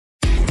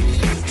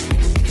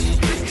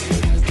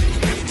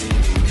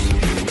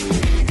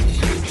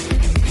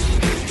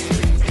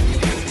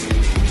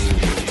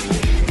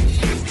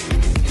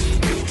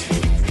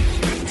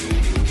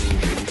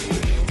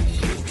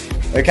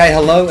Okay,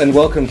 hello and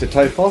welcome to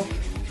TOFOP.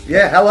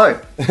 Yeah,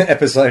 hello.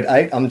 Episode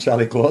 8, I'm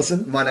Charlie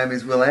Clausen. My name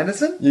is Will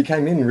Anderson. You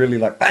came in really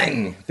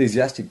bang,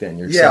 enthusiastic then.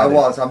 You're Yeah, I excited.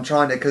 was. I'm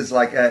trying to, because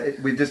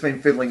we've just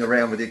been fiddling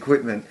around with the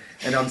equipment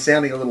and I'm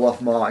sounding a little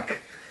off mic.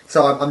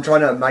 So I'm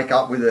trying to make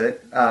up with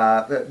it,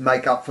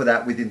 make up for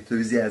that with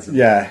enthusiasm.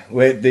 Yeah,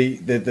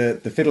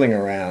 the fiddling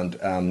around,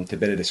 to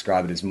better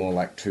describe it, is more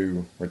like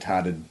two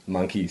retarded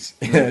monkeys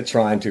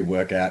trying to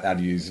work out how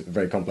to use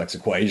very complex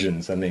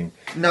equations. I mean...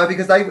 No,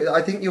 because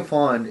I think you'll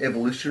find,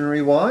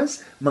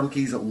 evolutionary-wise,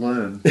 monkeys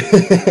learn.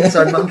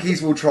 So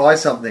monkeys will try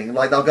something,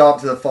 like they'll go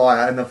up to the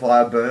fire and the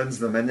fire burns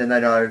them and then they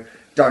know,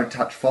 don't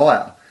touch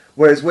fire.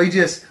 Whereas we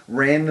just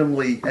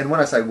randomly, and when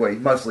I say we,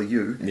 mostly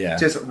you,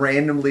 just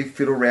randomly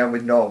fiddle around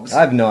with knobs.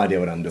 I have no idea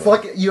what I'm doing. It's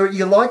like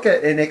you're like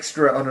an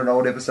extra on an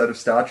old episode of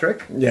Star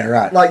Trek. Yeah,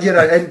 right. Like, you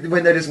know, and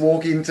when they just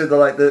walk into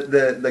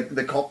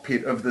the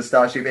cockpit of the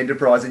Starship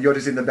Enterprise and you're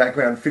just in the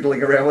background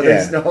fiddling around with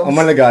these knobs. I'm one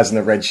of the guys in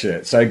the red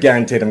shirt, so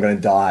guaranteed I'm going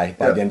to die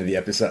by the end of the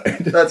episode.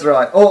 That's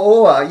right.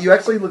 Or you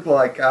actually look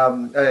like,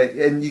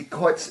 and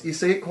you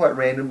see it quite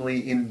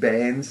randomly in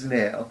bands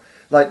now.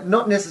 Like,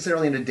 not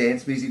necessarily in a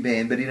dance music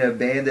band, but in a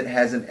band that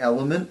has an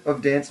element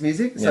of dance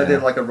music. So they're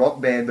like a rock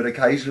band, but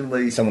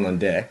occasionally... Someone on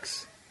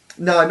decks.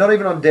 No, not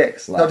even on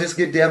decks. Like... They'll just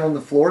get down on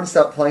the floor and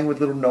start playing with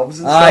little knobs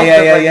and stuff.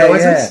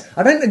 Yeah.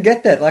 I don't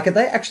get that. Like, are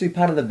they actually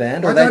part of the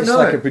band? Or are they just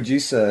like a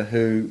producer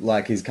who,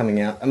 like, is coming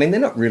out... I mean, they're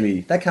not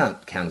really... They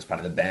can't count as part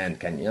of the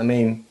band, can you? I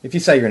mean, if you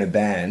say you're in a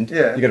band,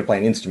 you've got to play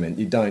an instrument.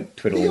 You don't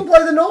twiddle... You can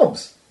play the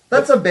knobs.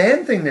 That's a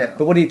band thing now.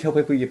 But what do you tell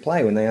people you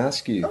play when they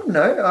ask you? I don't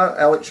know.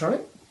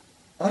 Electronic.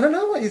 I don't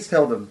know what you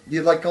tell them.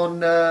 You're like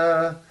on,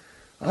 I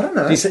don't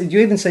know. Do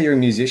you even say you're a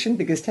musician?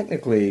 Because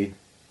technically,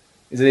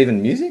 is it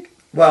even music?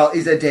 Well,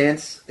 is there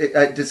dance?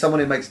 Does someone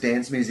who makes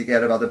dance music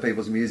out of other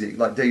people's music,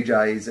 like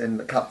DJs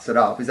and cuts it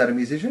up, is that a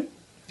musician?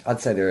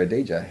 I'd say they're a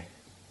DJ.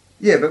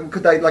 Yeah, but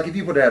could they, like, if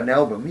you put out an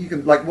album, you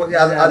can, like, what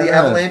are the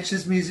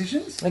Avalanches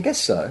musicians? I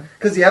guess so.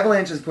 Because the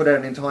Avalanches put out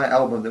an entire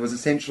album that was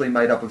essentially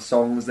made up of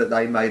songs that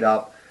they made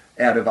up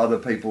out of other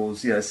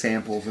people's,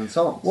 samples and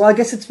songs. Well, I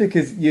guess it's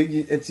because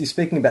you're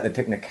speaking about the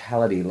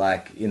technicality,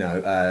 like,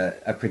 they're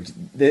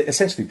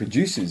essentially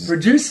producers.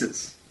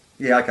 Producers.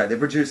 Yeah, okay, they're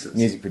producers.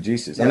 Music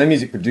producers. Yeah. I'm a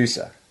music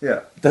producer. Yeah.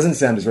 It doesn't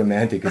sound as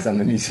romantic as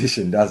I'm a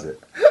musician, does it?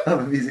 I'm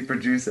a music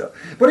producer.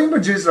 Putting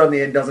producer on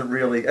the end doesn't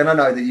really, and I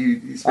know that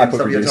you spend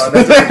some of your time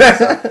as a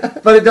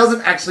producer, but it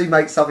doesn't actually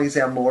make something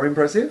sound more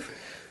impressive.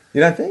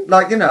 You don't think?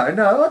 Like,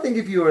 no, I think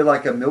if you were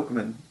like a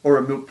milkman or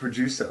a milk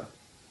producer...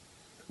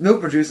 Milk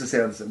producer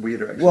sounds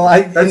weirder, actually. Well,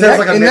 that sounds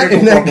like a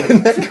medical problem.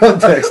 In that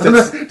context, I'm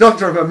a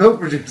doctor of a milk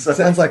producer.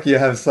 Sounds like you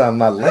have some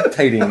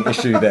lactating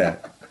issue there.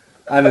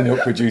 I'm a milk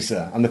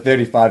producer. I'm the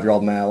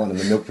 35-year-old male and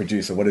I'm a milk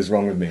producer. What is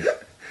wrong with me?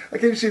 I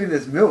keep shooting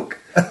this milk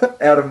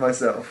out of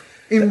myself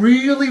in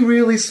really,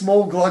 really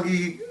small,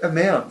 gluggy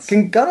amounts.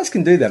 Guys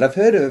can do that. I've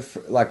heard of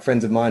like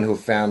friends of mine who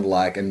have found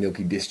like a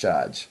milky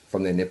discharge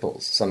from their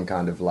nipples, some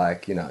kind of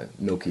like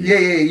milky. Yeah.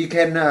 You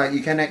can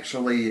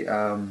actually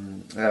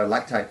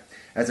lactate.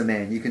 As a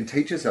man, you can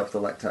teach yourself to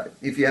lactate.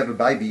 If you have a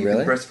baby, you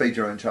can breastfeed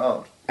your own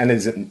child. And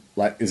is it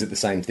the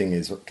same thing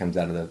as what comes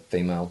out of the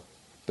female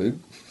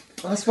boob?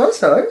 I suppose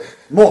so.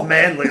 More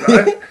manly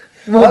though.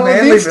 More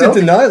manly. It's interesting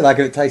to know. Like,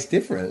 it tastes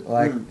different.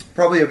 Like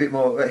probably a bit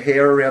more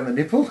hair around the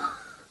nipple.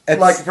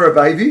 Like for a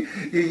baby,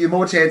 you're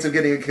more chance of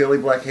getting a curly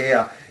black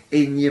hair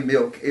in your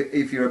milk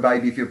if you're a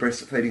baby, if you're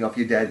breastfeeding off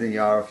your dad than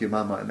you are off your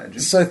mum, I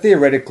imagine. So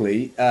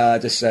theoretically,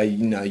 just say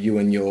you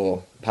and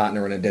your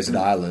partner on a desert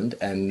island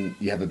and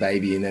you have a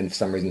baby and then for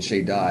some reason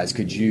she dies,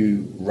 could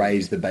you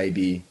raise the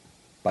baby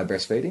by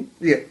breastfeeding?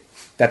 Yeah.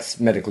 That's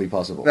medically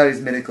possible. That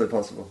is medically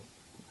possible.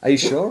 Are you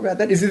sure about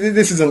that? This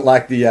isn't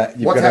like the...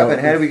 What's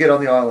happened? How do we get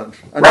on the island?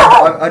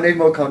 I need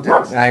more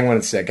context. Hang on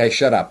a sec. Hey,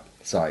 shut up.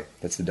 Sorry,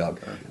 that's the dog.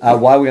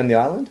 Why are we on the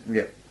island?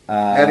 Yeah.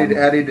 How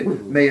did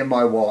me and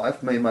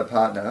my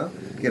partner,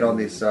 get on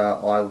this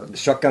island?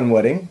 Shotgun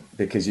wedding,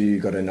 because you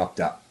got her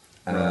knocked up.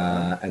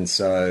 And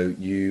so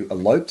you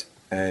eloped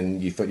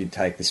and you thought you'd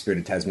take the Spirit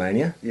of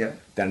Tasmania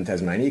down in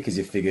Tasmania because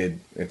you figured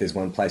if there's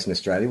one place in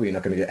Australia where you're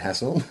not going to get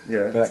hassled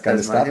for that kind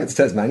of stuff, it's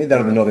Tasmania,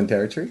 down in the Northern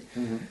Territory.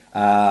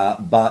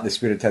 Mm-hmm. But the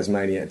Spirit of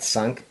Tasmania had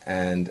sunk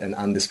and an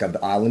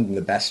undiscovered island in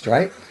the Bass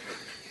Strait.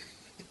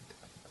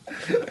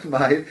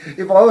 Mate,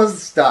 if I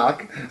was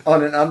stuck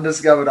on an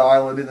undiscovered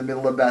island in the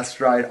middle of Bass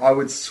Strait, I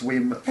would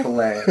swim for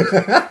land.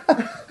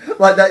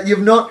 Like that,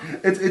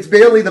 it's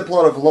barely the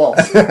plot of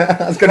Lost.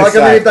 I was going to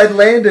say. I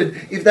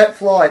mean, if that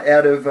flight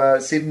out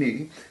of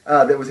Sydney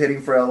that was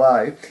heading for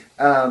LA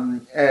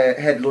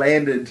had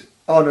landed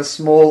on a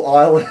small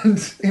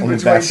island in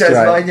between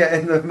Tasmania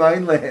and the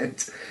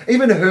mainland,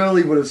 even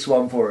Hurley would have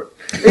swum for it.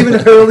 Even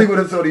Hurley would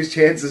have thought his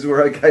chances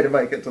were okay to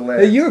make it to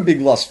land. Yeah, you're a big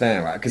Lost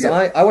fan, right? Because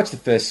I watched the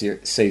first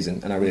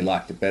season and I really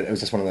liked it, but it was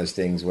just one of those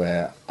things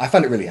where I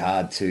found it really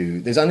hard to...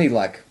 There's only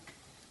like...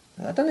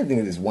 I don't even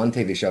think there's one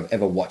TV show I've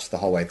ever watched the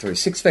whole way through.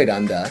 6 Feet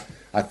Under,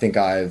 I think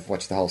I've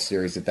watched the whole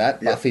series of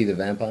that. Buffy the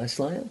Vampire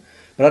Slayer.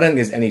 But I don't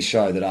think there's any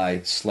show that I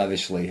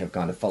slavishly have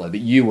kind of followed.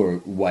 But you were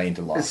way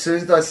into life. As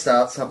soon as I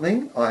start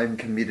something, I'm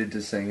committed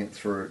to seeing it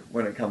through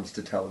when it comes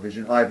to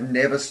television. I've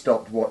never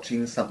stopped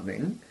watching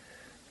something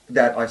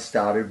that I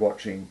started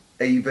watching,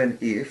 even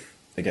if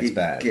it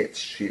gets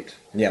shit.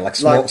 Yeah, like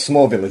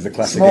Smallville is the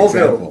classic Smallville.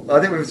 example. I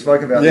think we've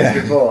spoken about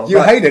this before.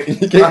 You hate it.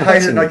 You keep I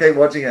hate it and I keep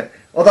watching it.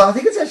 Although I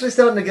think it's actually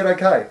starting to get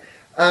okay.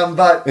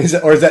 But is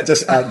that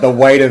just the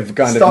weight of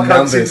kind of Stockholm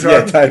numbers?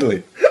 syndrome. Yeah,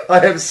 totally. I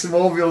have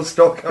Smallville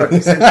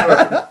Stockholm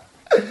syndrome.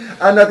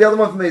 And the other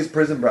one for me is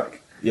Prison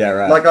Break. Yeah,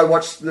 right. Like I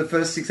watched the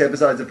first 6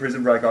 episodes of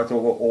Prison Break, I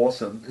thought were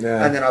awesome.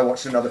 Yeah. And then I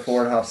watched another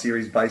 4.5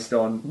 series based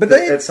on. But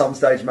at some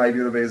stage, maybe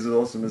it'll be as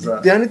awesome as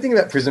that. The only thing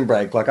about Prison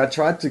Break, like I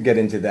tried to get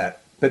into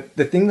that, but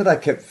the thing that I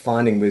kept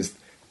finding was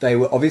they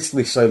were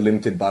obviously so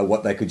limited by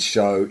what they could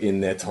show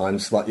in their time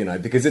slot,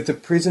 because it's a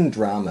prison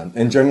drama.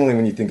 And generally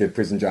when you think of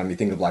prison drama, you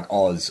think of like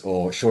Oz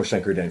or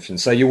Shawshank Redemption.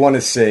 So you want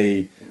to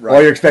see,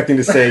 or you're expecting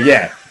to see,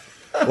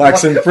 like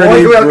some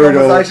pretty brutal...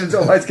 conversations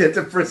always get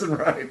to prison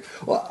rape.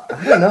 Well,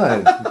 I don't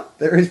know.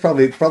 There is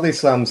probably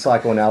some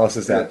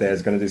psychoanalysis out there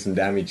that's going to do some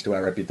damage to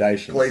our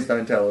reputation. Please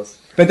don't tell us.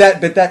 But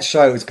that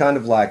show is kind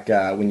of like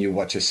when you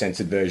watch a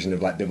censored version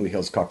of like Beverly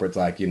Hills Cop, it's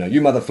like,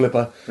 you mother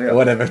flipper or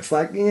whatever. It's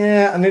like,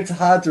 it's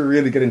hard to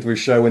really get into a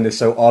show when they're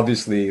so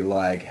obviously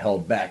like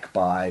held back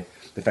by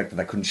the fact that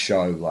they couldn't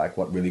show like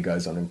what really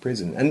goes on in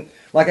prison. And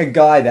like a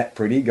guy that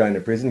pretty going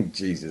to prison,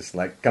 Jesus,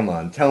 like come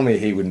on, tell me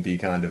he wouldn't be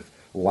kind of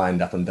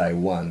lined up on day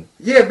one.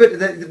 Yeah, but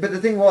the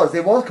thing was,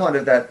 there was kind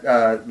of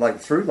that like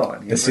through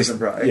line in Prison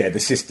Break. Yeah,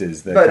 the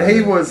sisters. But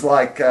he was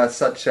like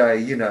such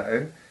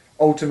a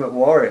ultimate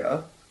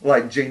warrior,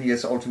 like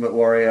genius ultimate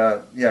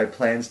warrior.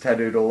 Plans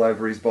tattooed all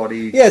over his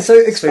body. Yeah, so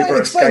explain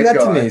that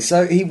guy. to me.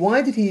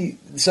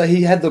 So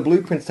he had the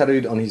blueprints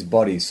tattooed on his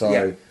body.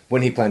 So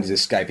when he planned his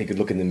escape, he could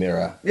look in the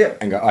mirror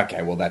and go,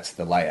 okay, well, that's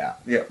the layout.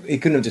 Yeah. He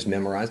couldn't have just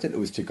memorized it. It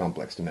was too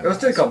complex to memorize.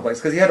 It was too complex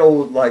because he had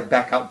all like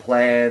backup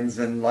plans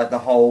and like the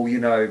whole,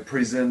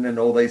 prison and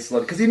all these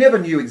because he never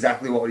knew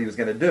exactly what he was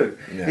going to do.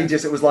 Yeah.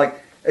 It was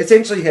like,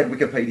 essentially he had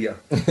Wikipedia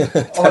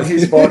on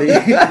his body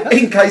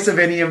in case of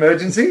any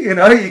emergency, you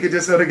could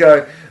just sort of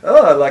go,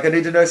 I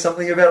need to know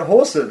something about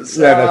horses.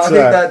 I think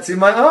that's in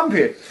my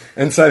armpit.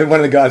 And so one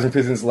of the guys in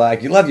prison's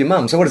like, you love your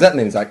mum. So what does that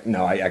mean? It's like,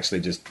 no, I actually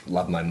just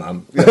love my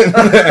mum.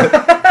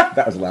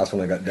 That was the last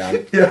one I got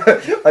down. Yeah,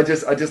 I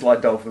just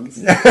like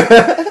dolphins.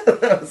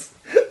 That's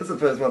the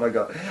first one I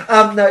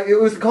got. No, it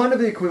was kind of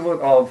the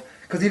equivalent of,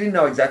 because you didn't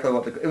know exactly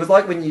it was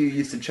like when you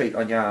used to cheat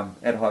on YAM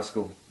at high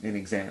school in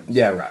exams.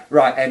 Yeah, right.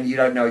 Right, and you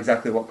don't know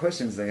exactly what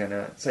questions they're going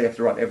to, so you have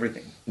to write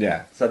everything.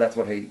 Yeah. So that's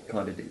what he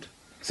kind of did.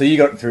 So you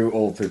got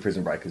all through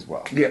Prison Break as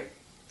well? Yeah,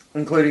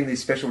 including the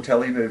special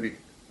telly movie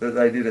that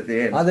they did at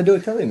the end. Oh, they do a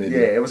telly movie?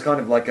 Yeah, it was kind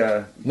of like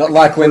a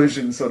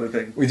conclusion sort of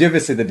thing. Did you ever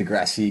see the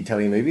Degrassi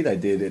telly movie they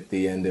did at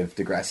the end of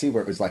Degrassi,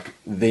 where it was like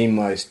the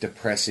most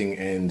depressing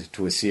end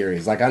to a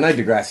series? Like, I know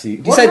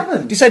Degrassi...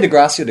 happened? Do you say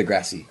Degrassi or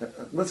Degrassi?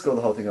 Let's call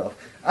the whole thing off.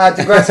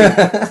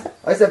 Degrassi.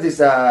 I used to have this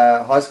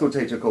high school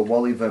teacher called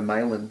Wally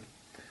Vermaelen,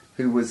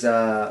 who was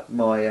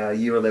my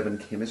year 11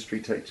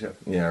 chemistry teacher.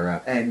 Yeah,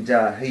 right. And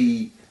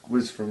he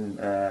was from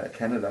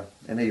Canada,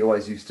 and he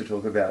always used to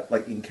talk about,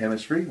 like in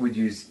chemistry, we'd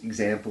use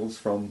examples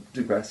from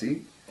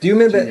Degrassi. Do you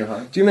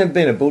remember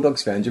being a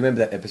Bulldogs fan? Do you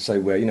remember that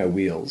episode where,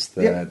 Wheels?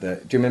 Do you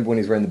remember when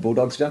he's wearing the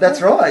Bulldogs jumper? That's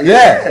right.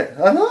 Yeah.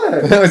 I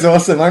know. That was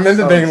awesome. I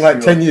remember being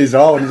like 10 years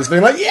old and just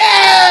being like,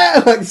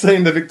 yeah! Like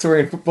seeing the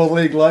Victorian Football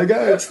League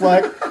logo. It's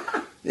like,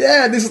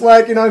 yeah, this is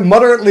like,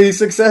 moderately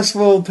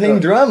successful team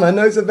drama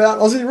knows about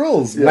Aussie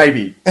rules. Yeah.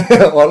 Maybe.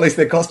 Or at least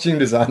their costume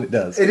design it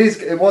does.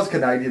 It was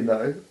Canadian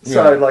though.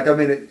 So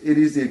it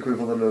is the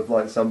equivalent of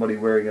like somebody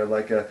wearing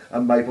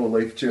a maple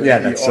leaf jersey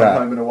on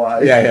Home and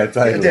Away. Yeah,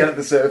 totally. Down at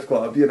the surf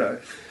club,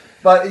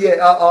 But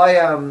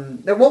I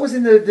what was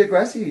in the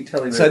Degrassi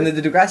telly movie? So in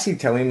the Degrassi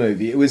telly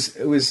movie, it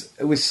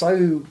was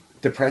so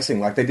depressing.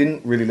 Like they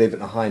didn't really leave it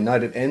on a high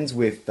note. It ends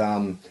with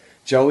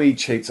Joey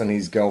cheats on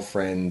his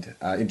girlfriend.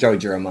 Joey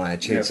Jeremiah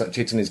cheats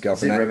on his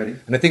girlfriend.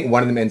 And I think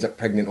one of them ends up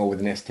pregnant or with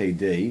an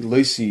STD.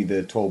 Lucy,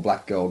 the tall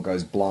black girl,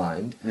 goes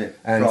blind. Yeah.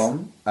 And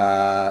from?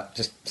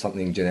 Just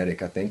something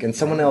genetic, I think. And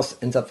someone else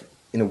ends up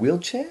in a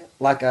wheelchair.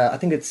 Like, I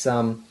think it's...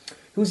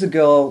 who's the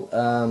girl,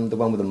 the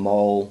one with a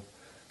mole?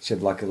 She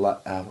had like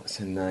what's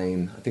her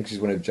name? I think she's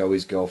one of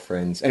Joey's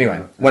girlfriends.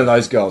 Anyway, one of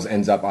those girls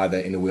ends up either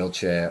in a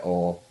wheelchair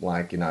or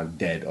like,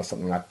 dead or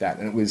something like that.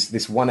 And it was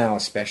this 1 hour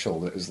special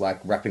that was like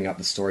wrapping up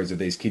the stories of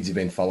these kids you've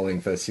been following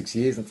for 6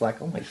 years. And it's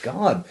like, oh my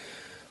God,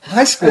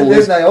 high school and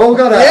is... they all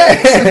got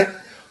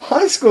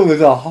High school is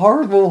a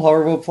horrible,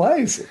 horrible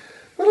place.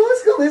 But high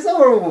school is a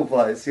horrible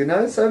place,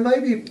 So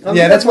maybe...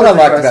 that's what I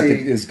liked about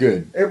it. It was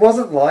good. It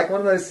wasn't like one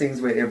of those things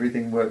where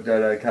everything worked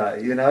out okay,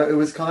 It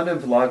was kind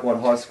of like what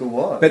high school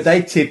was. But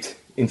they tipped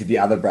into the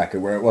other bracket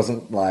where it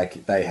wasn't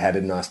like they had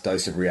a nice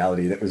dose of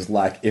reality. That was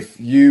like, if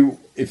you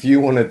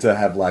wanted to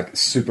have like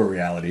super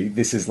reality,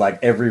 this is like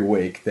every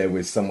week there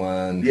was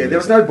someone there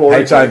was no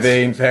boring HIV jokes.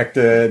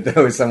 infected,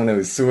 there was someone who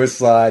was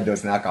suicide, there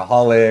was an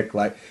alcoholic.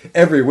 Like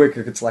every week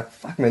it's like,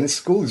 fuck man, this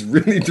school is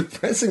really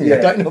depressing me.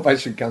 I don't know if I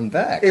should come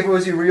back. If it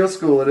was your real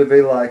school, it'd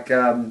be like,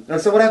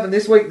 so what happened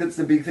this week? That's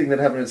the big thing that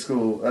happened at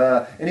school.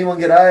 Anyone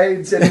get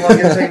AIDS? Anyone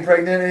get teen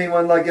pregnant?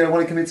 Anyone want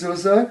to commit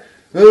suicide?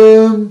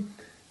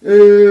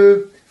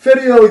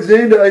 Fatty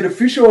Alexander ate a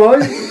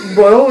fisheye in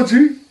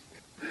biology.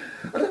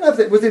 I don't know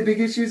if was there big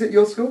issues at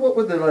your school. What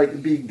were the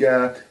like big?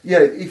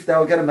 If they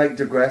were going to make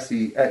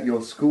Degrassi at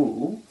your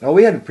school,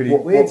 we had a pretty.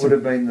 What would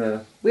have been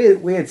the?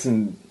 We had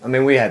some. I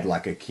mean, we had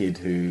like a kid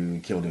who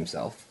killed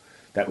himself.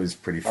 That was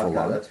pretty full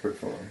on. That's pretty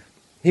full on.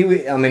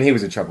 He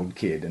was a troubled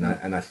kid, and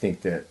I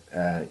think that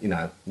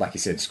like you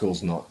said,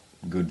 school's not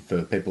good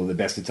for people at the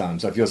best of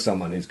times. So if you're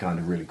someone who's kind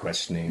of really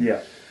questioning,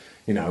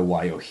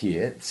 why you're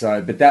here.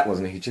 So, but that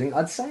wasn't a huge thing.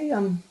 I'd say,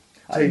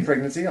 teen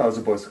pregnancy. I was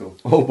a boys' school.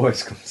 All boys'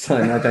 school.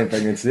 So no teen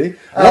pregnancy.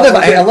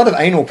 A lot of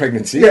anal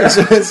pregnancy. Yeah.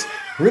 It's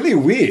really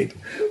weird.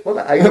 What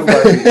are anal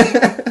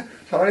babies?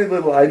 Tiny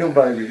little anal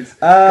babies.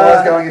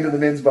 Guys going into the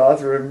men's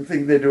bathroom,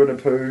 think they're doing a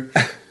poo.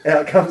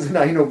 Out comes an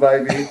anal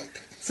baby.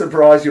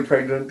 Surprise, you're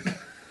pregnant.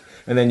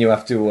 And then you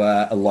have to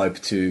elope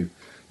to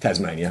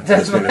Tasmania.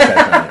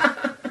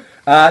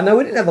 No,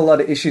 we didn't have a lot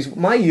of issues.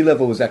 My U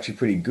level was actually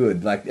pretty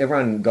good. Like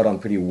everyone got on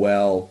pretty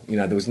well.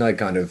 There was no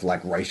kind of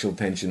like racial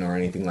tension or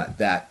anything like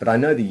that. But I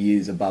know the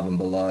years above and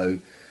below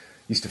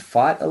used to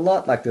fight a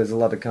lot. Like there was a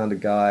lot of kind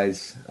of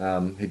guys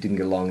who didn't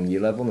get along in U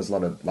level. And there's a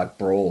lot of like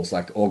brawls,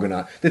 like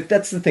organized.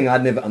 That's the thing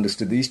I'd never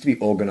understood. There used to be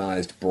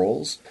organized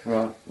brawls.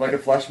 Right, like a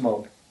flash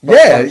mob.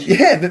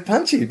 But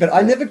punchy. But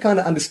I never kind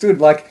of understood.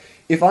 Like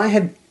if I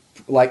had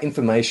like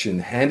information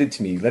handed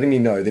to me, letting me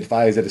know that if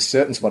I was at a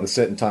certain spot at a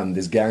certain time,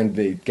 there's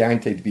guaranteed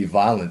to be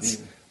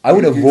violence. I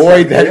would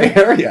avoid that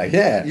area.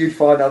 Yeah, you'd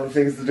find other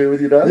things to do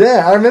with your day.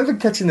 Yeah, I remember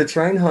catching the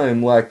train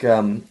home. Like,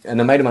 and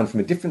a mate of mine from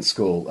a different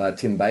school,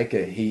 Tim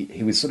Baker.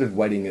 He was sort of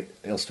waiting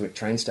at Elstwick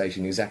train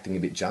station. He was acting a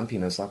bit jumpy,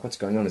 and I was like, "What's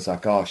going on?" It's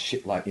like, "Oh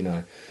shit! Like,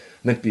 I'm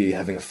meant to be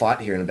having a fight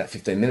here in about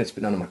 15 minutes,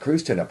 but none of my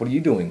crew's turned up. What are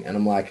you doing?" And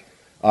I'm like,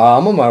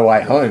 I'm on my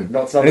way home.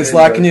 And it's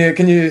like,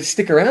 can you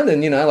stick around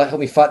and like help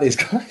me fight these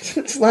guys?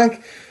 It's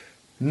like,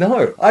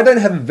 no, I don't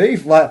have a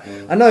beef. Like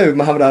I know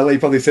Muhammad Ali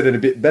probably said it a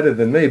bit better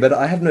than me, but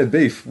I have no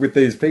beef with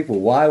these people.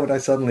 Why would I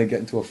suddenly get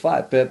into a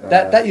fight? But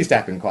that used to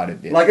happen quite a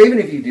bit. Like even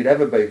if you did have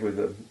a beef with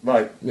them,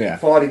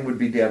 fighting would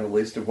be down the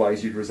list of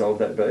ways you'd resolve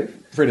that beef.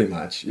 Pretty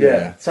much,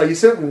 yeah. So you're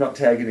certainly not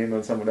tagging in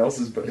on someone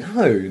else's beef.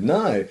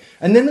 No.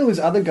 And then there was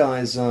other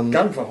guys.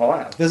 Gun for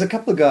hire. There's a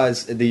couple of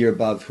guys the year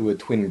above who were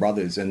twin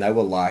brothers, and they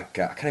were like,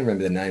 I can't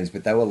remember their names,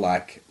 but they were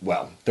like,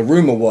 well, the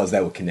rumor was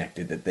they were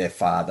connected, that their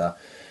father,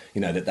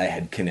 that they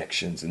had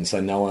connections, and so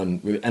no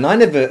one. And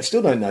I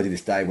still don't know to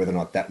this day whether or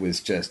not that was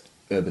just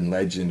urban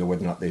legend or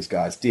whether or not these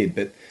guys did,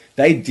 but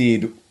they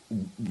did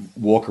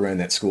walk around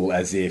that school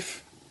as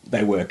if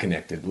they were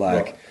connected.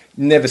 Like,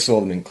 never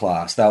saw them in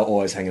class. They were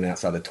always hanging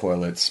outside the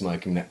toilets,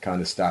 smoking, that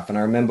kind of stuff. And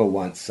I remember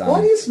once...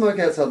 Why do you smoke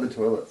outside the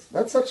toilets?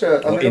 That's such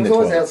a... I mean, it was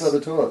always outside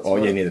the toilets. Oh,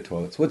 yeah, near the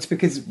toilets. Well, it's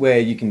because where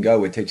you can go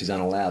where teachers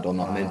aren't allowed or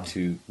not meant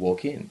to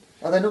walk in.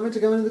 Are they not meant to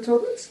go into the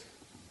toilets?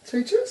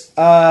 Teachers?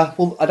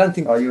 Well, I don't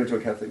think... Oh, you went to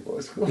a Catholic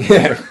boys' school.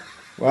 Yeah.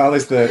 Well, at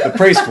least the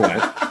priest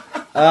went.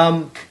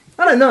 I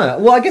don't know.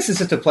 Well, I guess it's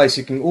just a place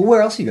you can... Well,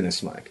 where else are you going to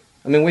smoke?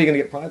 I mean, where are you going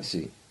to get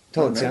privacy?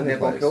 Toilet's the only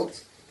place. Netball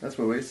courts. That's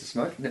where we used to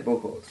smoke.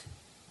 Netball courts.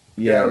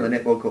 Yeah. On the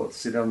netball courts.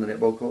 Sit on the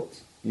netball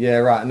courts. Yeah,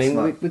 right. I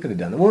mean, we could have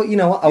done that. Well, you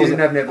know what? You didn't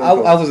have netball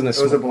courts. I wasn't a...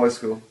 It was a boys'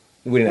 school.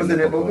 We didn't have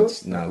netball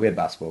courts. No, we had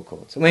basketball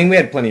courts. I mean, we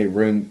had plenty of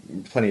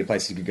room, plenty of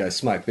places you could go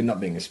smoke, but not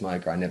being a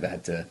smoker, I never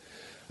had to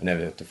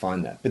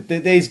find that. But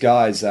these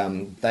guys,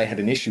 they had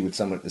an issue with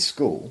someone at the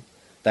school.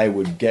 They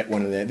would get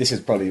one of their... This is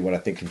probably what I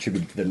think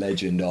contributed to the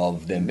legend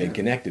of them being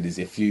connected, is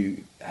if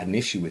you had an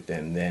issue with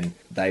them, then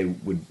they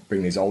would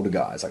bring these older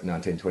guys, like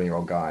 19,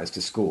 20-year-old guys,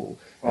 to school.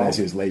 And as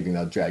he was leaving,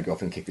 they'd drag you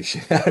off and kick the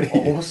shit out of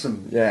you.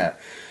 Awesome. Yeah.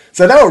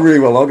 So they were really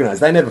well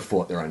organised. They never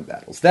fought their own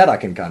battles. That I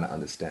can kind of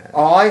understand.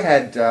 I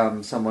had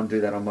someone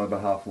do that on my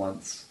behalf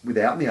once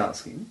without me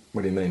asking.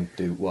 What do you mean,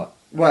 do what?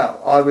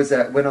 Well,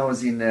 when I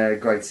was in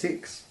grade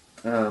 6,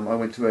 I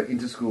went to an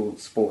inter-school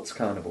sports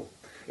carnival.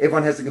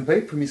 Everyone has to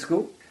compete from your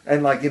school.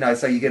 And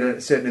so you get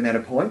a certain amount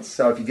of points.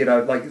 So if you get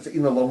over, like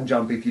in the long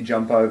jump, if you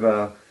jump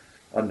over,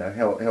 I don't know,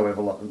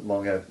 however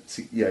long a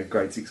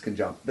grade 6 can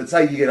jump. But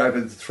say you get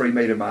over the 3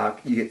 metre mark,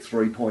 you get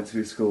 3 points for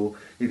your school.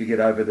 If you get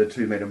over the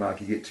 2 metre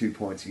mark, you get 2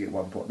 points, you get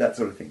 1 point, that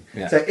sort of thing.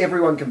 Yeah. So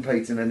everyone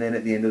competes, and then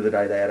at the end of the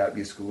day, they add up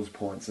your school's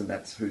points, and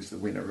that's who's the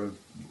winner of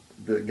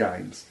the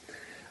games.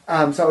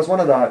 So it was one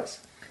of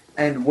those.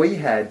 And we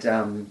had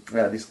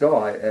this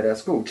guy at our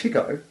school,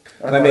 Chico.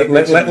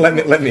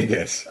 Let me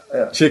guess.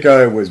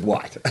 Chico was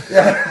white.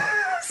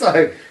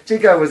 So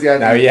Chico was the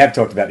only... No, you have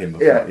talked about him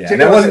before. Yeah. And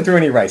it wasn't through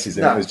any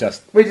racism. No, it was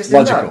just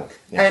logical.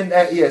 Yeah.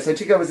 And so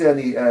Chico was the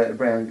only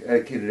brown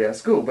kid at our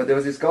school. But there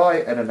was this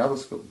guy at another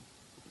school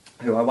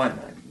who I won't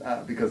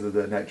name because of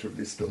the nature of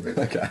this story.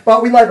 Okay.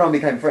 But we later on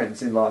became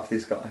friends in life,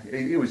 this guy.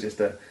 He was just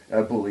a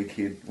bully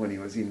kid when he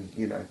was in,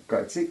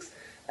 grade 6.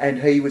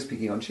 And he was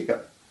picking on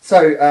Chico.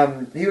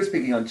 So he was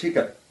picking on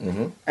Chico.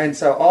 Mm-hmm. And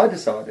so I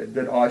decided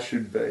that I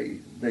should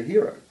be the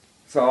hero.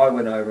 So I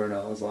went over and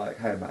I was like,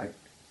 hey, mate,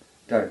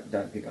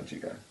 don't pick on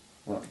Chico.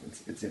 Well,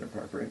 it's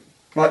inappropriate.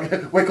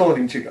 Like, we're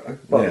calling him Chico,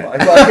 by the way.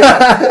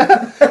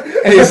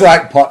 Like, and he's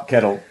like, pot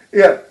kettle.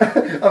 Yeah.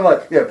 I'm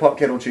like, yeah, pot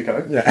kettle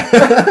Chico. Yeah.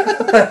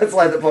 It's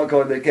like the pot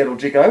calling the kettle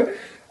Chico.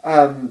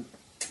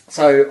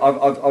 So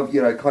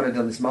I've kind of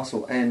done this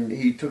muscle, and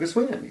he took a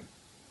swing at me.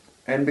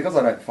 And because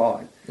I don't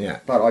fight,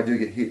 but I do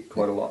get hit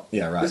quite a lot.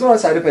 Yeah, right. That's what I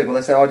say to people.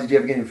 They say, oh, did you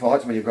ever get in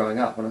fights when you're growing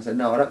up? And I say,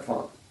 no, I don't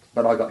fight.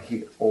 But I got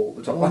hit all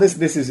the time. Well,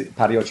 this is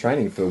part of your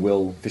training for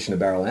Will Fish in a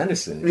Barrel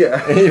Anderson.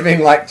 Yeah. You've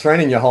been, like,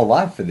 training your whole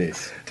life for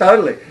this.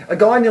 Totally. A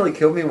guy nearly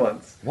killed me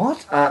once.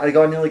 What? A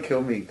guy nearly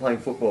killed me playing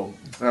football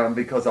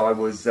because I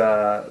was,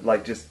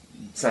 just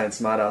saying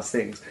smart-ass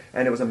things.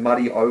 And it was a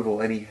muddy oval,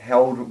 and he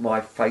held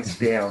my face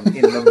down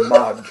in the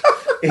mud.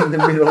 In the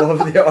middle of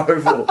the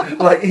oval.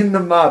 Like, in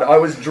the mud. I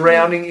was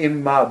drowning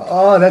in mud.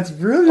 Oh, that's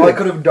brilliant. I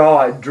could have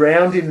died,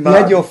 drowned in mud. You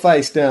had your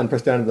face down,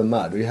 pressed down to the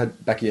mud. Or you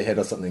had back of your head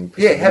or something.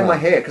 Yeah, had my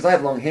hair, because I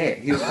had long hair.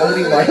 He was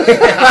holding my hair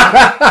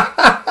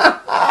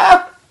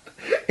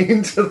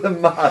into the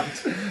mud.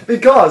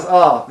 Because,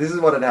 this is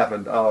what had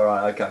happened. Oh,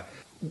 right, okay.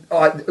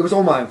 It was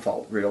all my own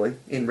fault, really,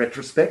 in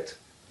retrospect.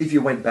 If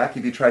you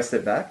traced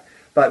it back.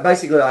 But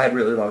basically, I had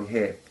really long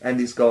hair. And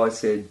this guy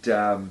said,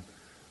 hey,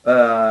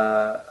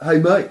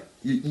 mate,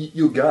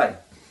 you're gay.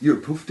 You're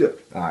a poofter.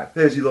 All right.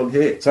 There's your long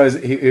hair. So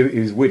he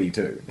was witty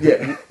too.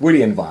 Yeah.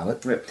 Witty and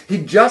violent. Yeah.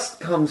 He'd just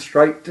come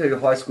straight to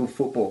high school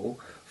football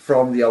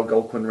from the old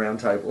Golquin Round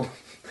Table,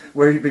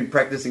 where he'd been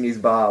practicing his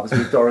barbs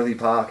with Dorothy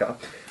Parker,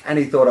 and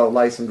he thought, I'll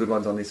lay some good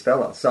ones on this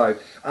fella. So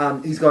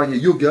he's going,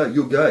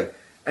 you're gay.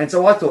 And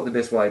so I thought the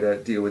best way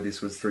to deal with this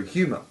was through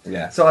humour.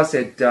 Yeah. So I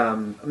said,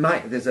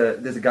 mate, there's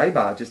a gay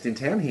bar just in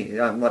town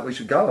here. We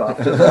should go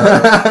after.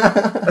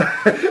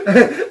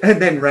 And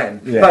then ran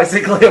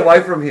basically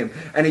away from him.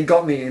 And he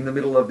got me in the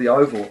middle of the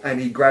oval, and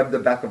he grabbed the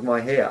back of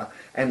my hair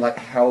and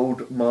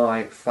held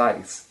my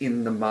face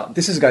in the mud.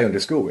 This is a guy you went to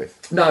school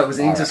with? No, it was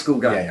an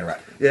inter-school game. Yeah,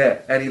 right. Yeah,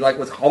 and he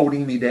was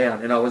holding me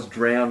down, and I was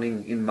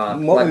drowning in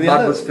mud.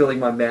 Mud was filling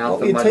my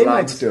mouth and my lungs. What were your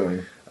teammates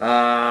doing?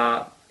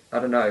 I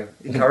don't know,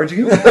 encouraging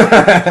him,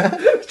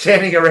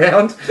 chanting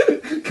around,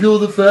 kill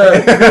the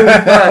fag, kill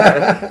the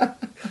fag.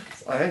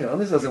 So, hang on,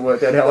 this doesn't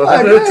work out how I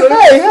wanted it to.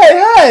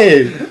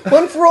 Hey!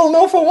 One for all,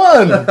 no for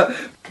one.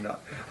 No.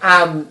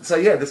 So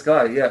yeah, this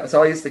guy,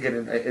 So I used to get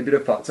in a bit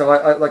of fight. So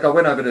I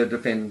went over to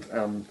defend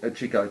a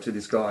Chico to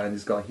this guy, and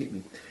this guy hit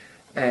me.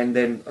 And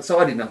then, so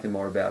I did nothing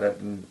more about it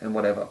and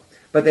whatever.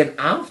 But then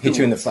after... Hit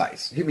you in the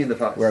face? Hit me in the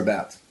face.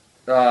 Whereabouts?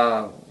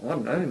 I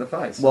don't know, in the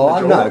face. Well,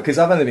 I know, because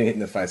I've only been hit in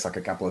the face a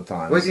couple of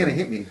times. Where's he going to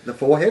hit me? The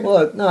forehead?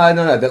 Well,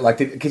 no, but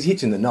because he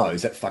hits you in the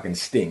nose, that fucking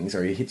stings,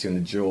 or he hits you in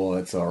the jaw,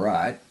 that's all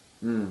right.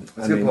 That's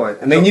a good point.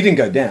 I mean, you didn't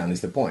go down,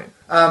 is the point.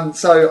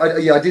 So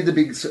I did the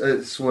big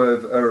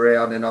swerve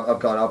around, and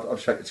I've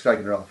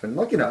shaken it off, and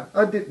I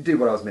did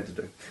what I was meant to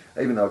do,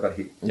 even though I got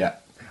hit. Yeah.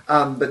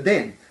 But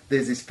then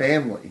there's this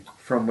family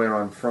from where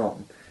I'm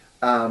from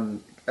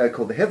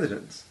called the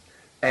Heathertons.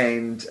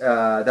 And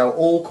they were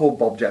all called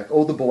Bob Jack,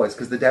 all the boys,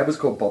 because the dad was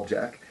called Bob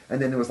Jack,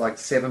 and then there was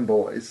 7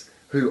 boys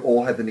who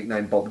all had the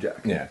nickname Bob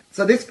Jack. Yeah.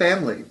 So this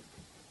family,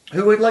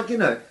 who were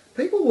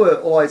people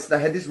were always, they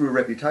had this real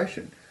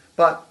reputation.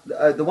 But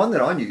the one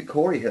that I knew,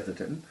 Corey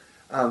Heatherton,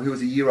 who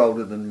was a year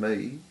older than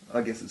me, I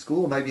guess at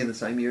school, or maybe in the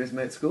same year as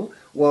me at school,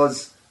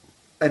 was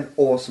an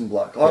awesome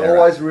bloke. I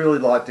always really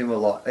liked him a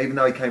lot, even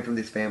though he came from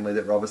this family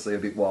that were obviously a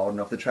bit wild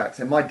and off the tracks.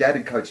 And my dad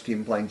had coached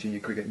him playing junior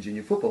cricket and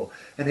junior football,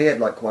 and he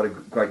had quite a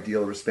great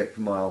deal of respect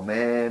for my old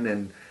man,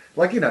 and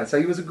so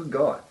he was a good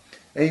guy.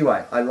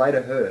 Anyway, I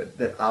later heard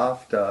that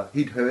after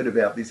he'd heard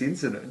about this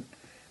incident,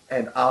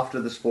 and after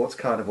the sports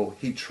carnival,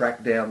 he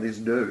tracked down this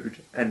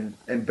dude and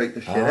beat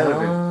the shit out of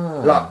him,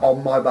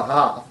 on my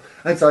behalf.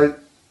 And so,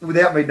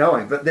 without me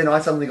knowing, but then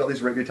I suddenly got this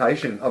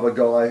reputation of a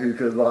guy who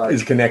could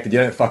He's connected. You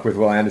don't fuck with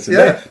Will Anderson.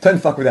 Yeah.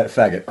 Don't fuck with that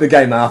faggot. The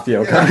gay mafia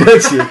will come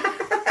get you.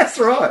 That's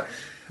right.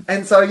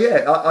 And so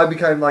I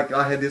became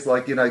I had this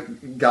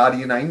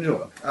guardian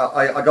angel.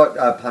 I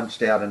got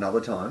punched out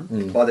another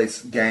time by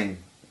this gang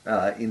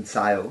in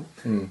Sale.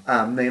 Me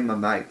and my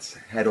mates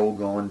had all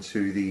gone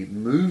to the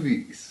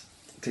movies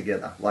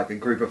together, a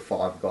group of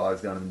 5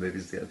 guys going to the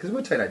movies together, because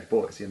we're teenage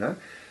boys,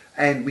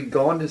 and we'd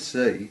gone to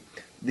see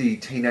the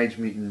Teenage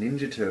Mutant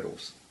Ninja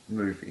Turtles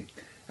movie,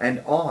 and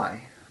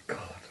I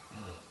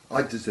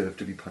deserve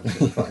to be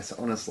punched in the face,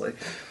 honestly.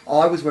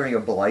 I was wearing a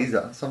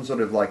blazer, some sort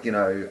of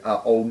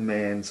old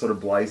man sort of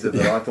blazer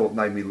that I thought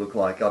made me look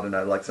like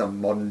some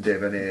modern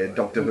debonair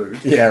Doctor Who.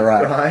 Yeah,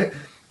 right. Right?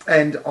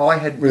 And I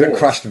had Was it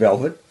crushed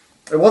velvet?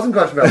 It wasn't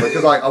crushed velvet,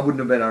 because I wouldn't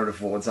have been able to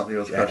afford something that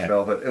was crushed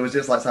velvet. It was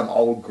just some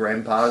old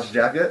grandpa's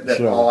jacket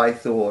that I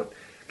thought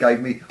gave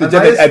me... Did you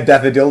have a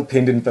daffodil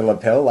pinned into the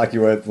lapel like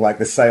you were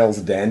the sales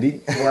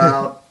dandy?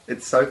 Well,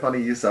 It's so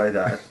funny you say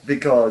that,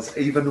 because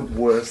even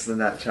worse than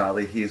that,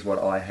 Charlie, here's what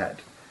I had.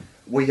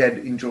 We had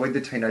enjoyed the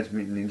Teenage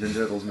Mutant Ninja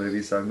Turtles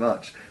movie so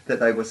much that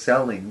they were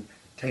selling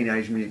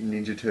Teenage Mutant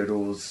Ninja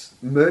Turtles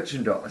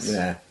merchandise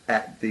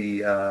at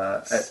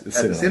the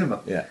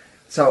cinema. Yeah.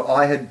 So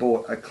I had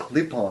bought a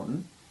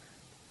clip-on.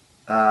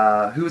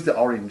 Who was the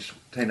orange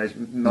teenage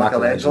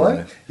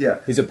Michelangelo? Yeah,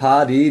 he's a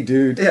party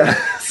dude. Yeah.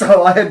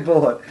 So I had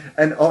bought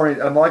a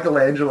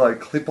Michelangelo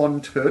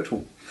clip-on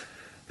turtle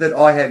that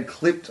I had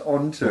clipped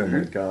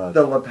onto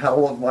the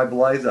lapel of my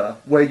blazer,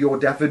 where your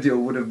daffodil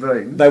would have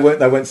been. They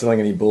weren't selling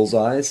any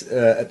bullseyes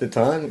at the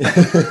time.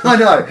 I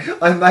know.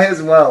 I may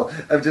as well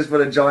have just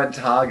put a giant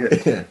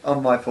target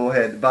on my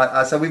forehead.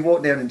 But so we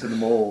walked down into the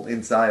mall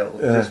in Sale,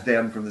 just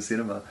down from the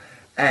cinema,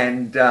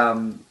 and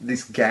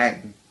this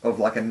gang of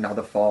like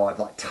another 5,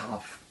 like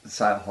tough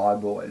Sale High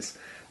boys,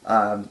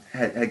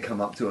 had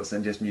come up to us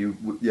and just knew,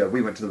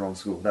 we went to the wrong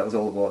school. That was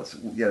all it was.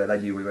 They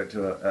knew we went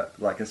to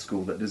a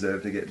school that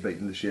deserved to get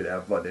beaten the shit out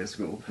of by their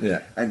school.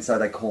 Yeah. And so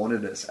they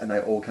cornered us, and they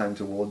all came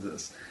towards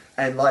us.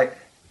 And like,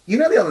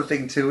 the other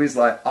thing too is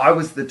like, I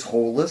was the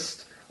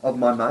tallest of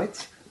my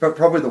mates, but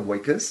probably the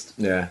weakest.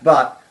 Yeah.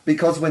 But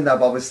because when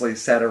they've obviously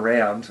sat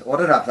around, I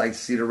don't know if they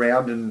sit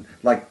around and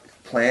like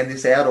plan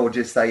this out, or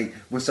just they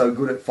were so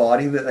good at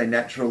fighting that they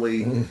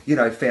naturally,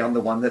 found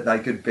the one that they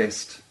could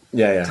best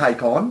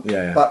take on.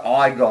 Yeah. But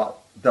I got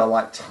the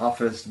like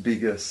toughest,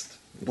 biggest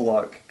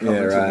bloke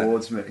coming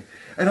towards me.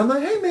 And I'm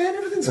like, hey man,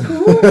 everything's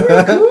cool,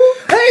 we're cool.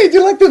 Hey, do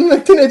you like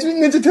the Teenage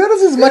Mutant Ninja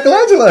Turtles? This is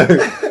Michelangelo.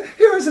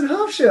 Heroes in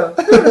Half Shell.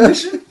 We're on a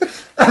mission.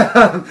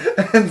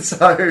 And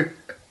so,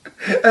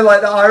 and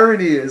like the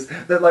irony is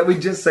that like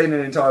we'd just seen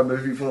an entire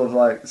movie full of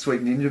like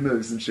sweet ninja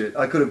moves and shit.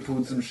 I could have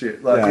pulled some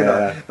shit,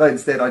 but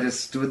instead I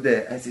just stood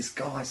there as this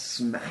guy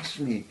smashed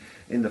me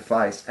in the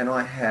face, and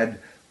I had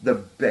the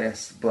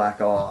best black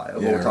eye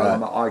of all time. Right.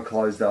 My eye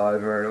closed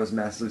over, and it was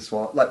massively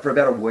swollen, like for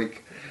about a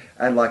week.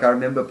 And like I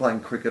remember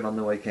playing cricket on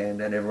the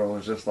weekend, and everyone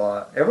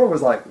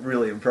was like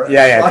really impressed.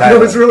 Yeah, like, totally. It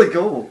was really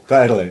cool.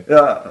 Totally.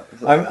 Yeah.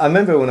 I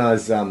remember when I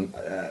was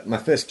my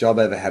first job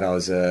I ever had. I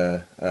was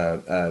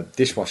a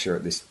dishwasher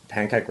at this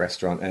pancake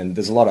restaurant, and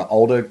there's a lot of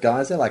older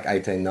guys there, like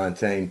 18,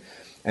 19.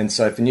 And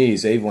so for New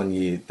Year's Eve one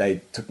year,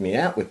 they took me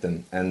out with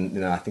them,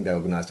 and I think they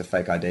organised a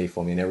fake ID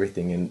for me and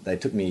everything. And they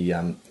took me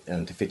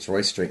to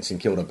Fitzroy Street in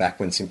St Kilda, back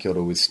when St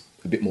Kilda was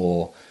a bit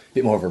more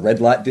of a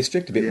red light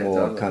district, a bit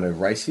more kind of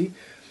racy.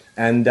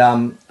 And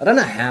I don't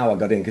know how I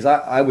got in, because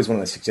I was one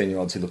of those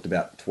 16-year-olds who looked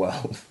about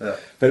 12. Yeah.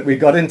 But we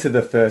got into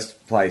the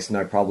first place,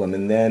 no problem.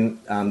 And then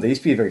there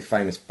used to be a very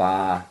famous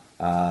bar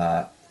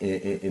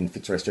in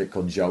Fitzroy Street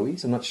called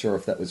Joey's. I'm not sure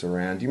if that was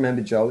around. Do you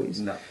remember Joey's?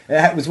 No.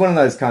 It was one of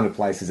those kind of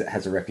places that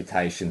has a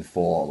reputation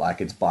for,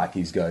 like, its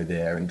bikies go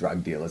there and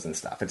drug dealers and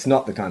stuff. It's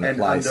not the kind of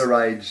place... And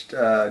underage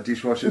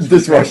dishwashers.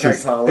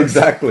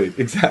 Dishwashers,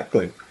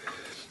 exactly.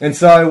 And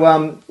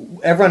so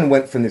everyone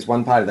went from this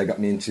one party they got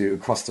me into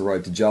across the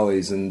road to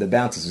Joey's, and the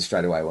bouncers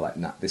straight away were like,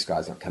 nah, this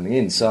guy's not coming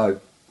in. So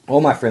all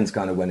my friends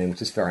kind of went in,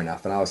 which is fair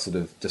enough, and I was sort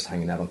of just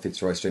hanging out on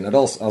Fitzroy Street. And I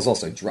was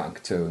also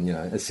drunk too, and,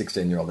 as a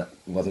 16-year-old, that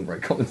wasn't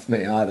very common for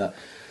me either.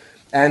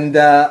 And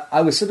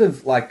I was sort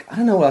of like, I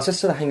don't know, I was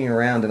just sort of hanging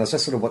around, and I was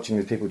just sort of watching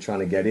these people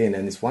trying to get in,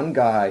 and this one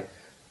guy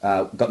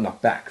got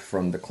knocked back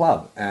from the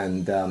club,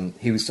 and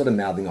he was sort of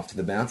mouthing off to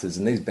the bouncers,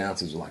 and these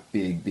bouncers were like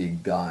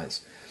big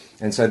guys.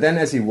 And so then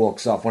as he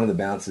walks off, one of the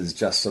bouncers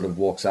just sort of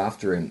walks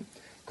after him,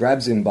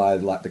 grabs him by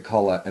like the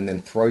collar, and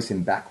then throws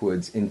him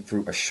backwards in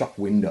through a shop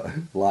window,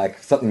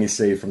 like something you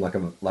see from like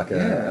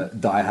a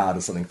Die Hard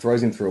or something.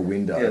 Throws him through a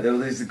window. Yeah, there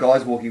were these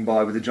guys walking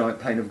by with a giant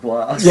pane of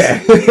glass.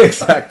 Yeah,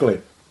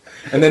 exactly.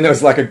 And then there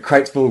was like a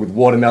crate full with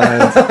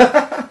watermelons,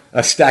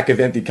 a stack of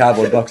empty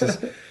cardboard boxes.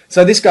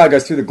 So this guy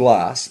goes through the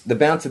glass. The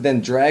bouncer then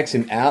drags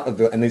him out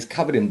of and he's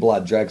covered in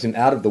blood, drags him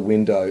out of the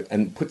window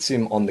and puts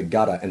him on the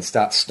gutter and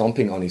starts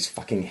stomping on his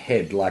fucking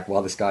head, like,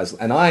 while this guy's...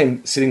 And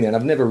I'm sitting there, and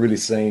I've never really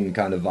seen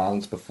kind of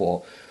violence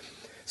before.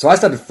 So I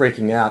started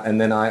freaking out, and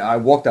then I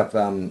walked up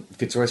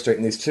Fitzroy Street,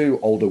 and these two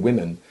older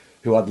women,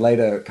 who I'd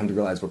later come to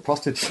realise were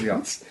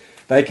prostitutes,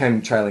 they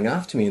came trailing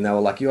after me, and they were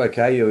like, you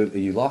okay? Are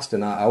you lost?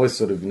 And I was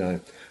sort of, oh,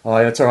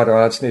 yeah, it's all right,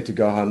 I just need to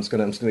go home. I'm just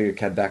going to get a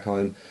cab back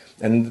home.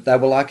 And they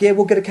were like, yeah,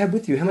 we'll get a cab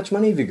with you. How much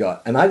money have you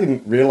got? And I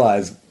didn't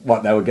realise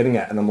what they were getting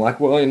at. And I'm like,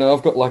 well,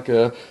 I've got like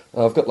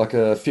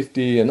a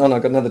 50, and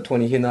I've got another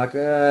 20 here. And like,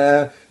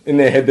 in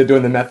their head, they're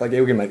doing the math, like,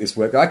 yeah, we can make this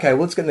work. Okay,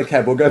 well, let's get in the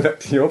cab. We'll go back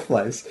to your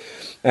place.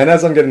 And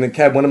as I'm getting in the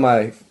cab, one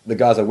of the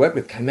guys I work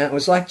with came out and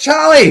was like,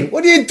 Charlie,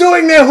 what are you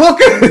doing there,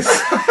 hookers?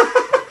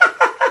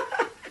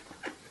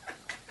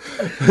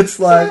 It's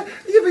like...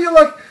 Yeah, but you're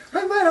like,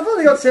 hey, mate, I've only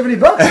only got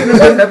 $70 and they're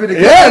both happy to go.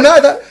 Yeah,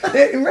 no,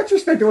 in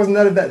retrospect, it wasn't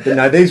that bad. But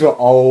no, these were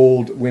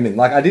old women.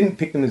 Like, I didn't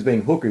pick them as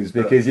being hookers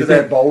because they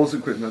had bowls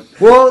equipment.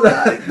 Well,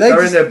 they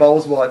were in their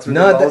bowls whites with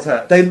their bowls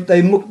hats.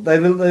 They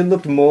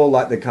looked more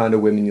like the kind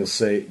of women you'd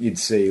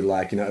see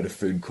like, at a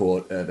food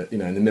court, in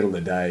the middle of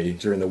the day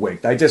during the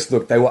week.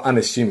 They were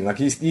unassuming. Like,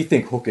 you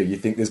think hooker, you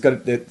think there's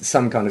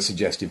some kind of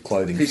suggestive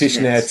clothing,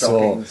 fishnets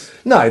or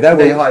no, they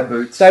were knee-high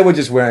boots. They were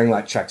just wearing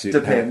like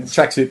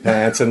tracksuit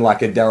pants and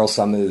like a Daryl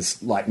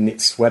Summers like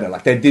knit sweater.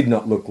 Like, they did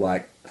not look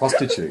like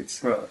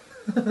prostitutes. Right.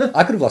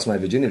 I could have lost my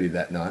virginity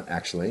that night,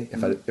 actually,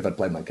 if I'd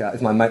played my card.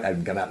 If my mate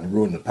hadn't come out and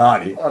ruined the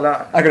party,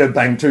 I could have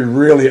banged two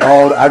really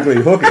old,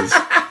 ugly hookers.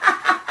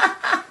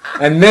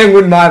 And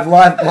then my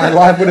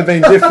life would have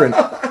been different.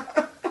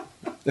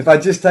 If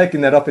I'd just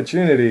taken that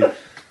opportunity.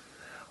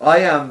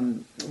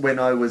 When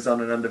I was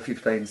on an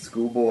under-15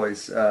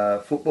 schoolboys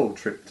football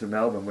trip to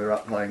Melbourne, we were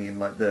up playing in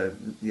like the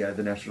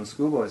National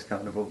Schoolboys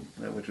Carnival,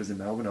 which was in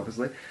Melbourne,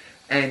 obviously.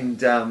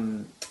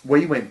 And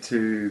we went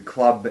to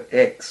Club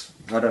X.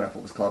 I don't know if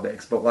it was Club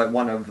X, but like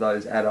one of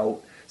those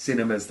adult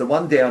cinemas. The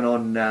one down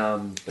on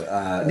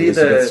near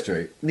the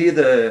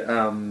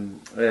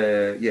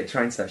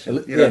train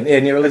station.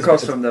 Near Elizabeth.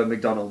 Across from the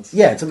McDonald's.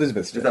 Yeah, it's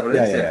Elizabeth Street. Is that what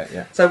it is?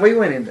 Yeah. So we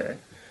went in there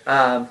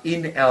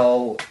in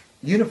our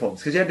uniforms,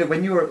 because you had to,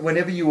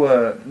 whenever you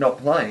were not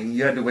playing,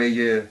 you had to wear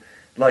your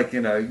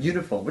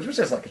uniform, which was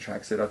just like a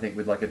tracksuit, I think,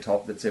 with like a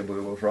top that said where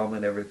we were from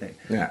and everything.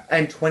 Yeah.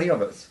 And 20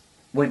 of us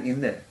went in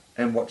there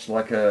and watched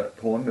like a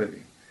porn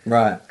movie.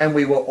 Right. And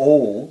we were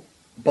all,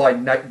 by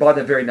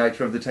the very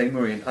nature of the team we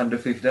were in, under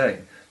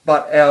 15.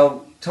 But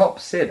our top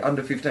said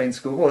under 15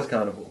 schoolboys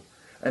carnival,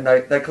 and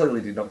they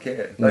clearly did not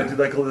care.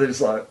 They clearly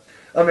just like.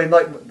 I mean,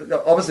 like,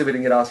 obviously we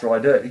didn't get asked for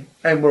ID,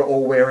 and we're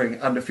all wearing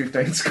under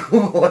 15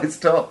 schoolboys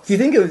tops. Do you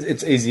think it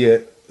was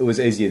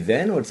easier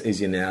then, or it's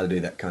easier now to do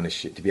that kind of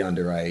shit, to be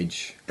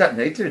underage? Don't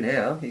need to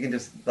now. You can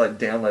just, like,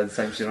 download the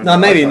same shit on No, your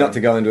maybe iPhone. not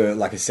to go into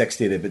a sex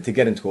theatre, but to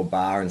get into a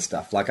bar and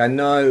stuff. Like, I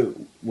know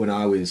when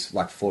I was,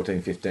 like,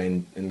 14,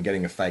 15, and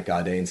getting a fake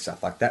ID and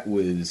stuff, like, it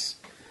was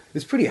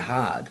pretty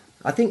hard.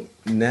 I think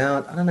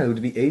now, I don't know, would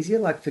it be easier,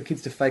 like, for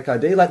kids to fake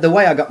ID? Like, the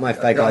way I got my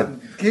fake ID...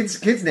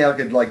 Kids now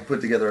could, like,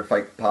 put together a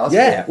fake passport.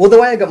 Yeah, well, the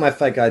way I got my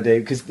fake ID,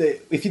 because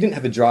if you didn't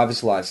have a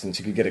driver's license,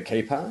 you could get a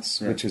key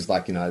pass, which was,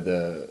 like,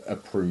 the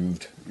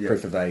approved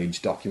proof of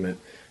age document.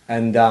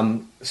 And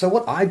so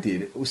what I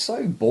did, it was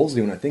so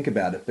ballsy when I think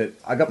about it, but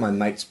I got my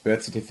mate's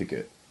birth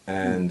certificate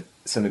and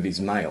some of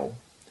his mail,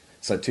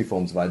 so 2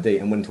 forms of ID,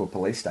 and went to a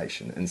police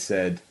station and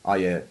said, oh,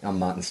 yeah, I'm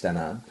Martin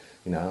Stannard.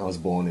 I was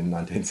born in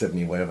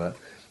 1970 or whatever.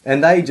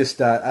 And they just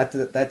they had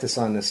to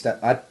sign they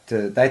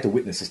had to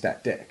witness a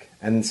stat deck,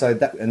 and so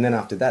and then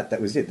after that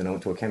was it. Then I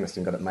went to a chemist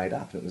and got it made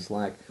up. And it was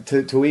like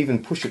to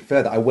even push it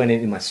further. I went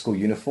in my school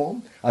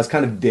uniform. I was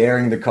kind of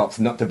daring the cops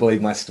not to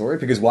believe my story,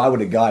 because why would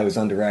a guy who was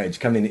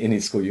underage come in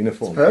his school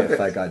uniform and get a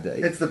fake ID?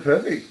 It's the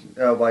perfect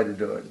way to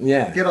do it.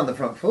 Yeah, get on the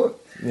front foot.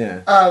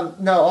 Yeah.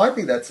 No, I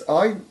think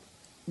I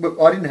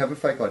didn't have a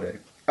fake ID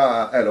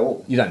at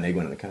all. You don't need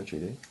one in the country,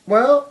 do you?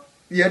 Well,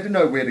 you had to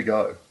know where to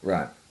go.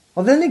 Right.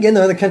 Well, then again,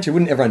 though, in the country,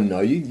 wouldn't everyone know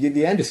you? You're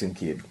the Anderson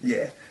kid.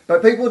 Yeah.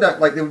 But people don't,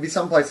 like, there would be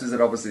some places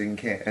that obviously didn't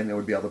care, and there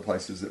would be other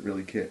places that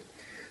really cared.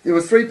 There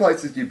was 3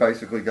 places you'd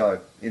basically go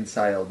in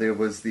Sale. There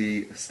was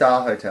the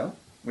Star Hotel,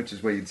 which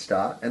is where you'd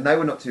start, and they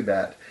were not too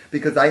bad,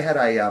 because they had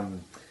a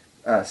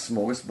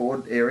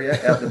smorgasbord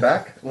area out the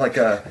back, like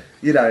a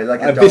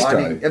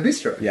dining... Bistro. A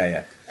bistro.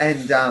 Yeah.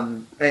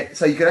 And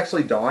so you could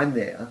actually dine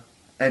there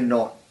and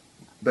not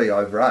be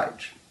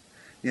overage,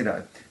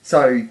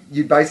 So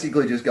you'd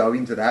basically just go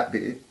into that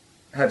bit,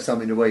 have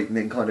something to eat, and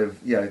then kind of,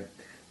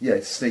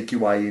 sneak your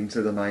way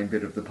into the main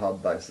bit of the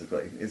pub,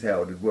 basically, is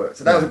how it would work.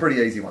 So that was a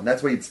pretty easy one.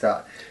 That's where you'd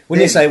start.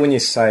 When you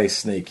say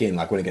sneak in,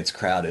 like when it gets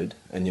crowded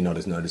and you're not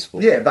as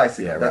noticeable. Yeah,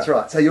 basically. Yeah, that's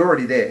right. So you're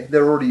already there.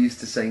 They're already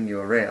used to seeing you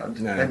around.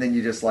 Yeah. And then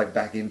you just, like,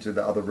 back into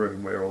the other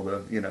room where all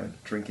the,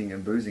 drinking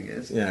and boozing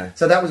is. Yeah.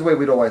 So that was where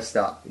we'd always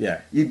start. Yeah.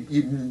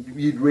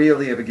 You'd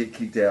rarely ever get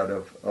kicked out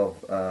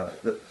of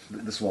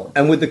the Swan.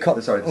 And would the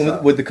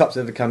cops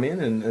ever come in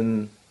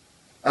and...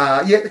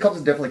 yeah, the cops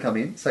would definitely come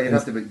in, so you'd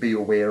have to be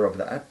aware of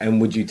that. And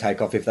would you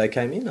take off if they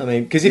came in? I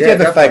mean, because if you have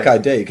a fake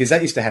ID, because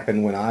that used to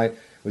happen when I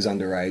was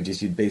underage,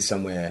 is you'd be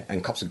somewhere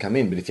and cops would come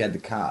in, but if you had the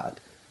card,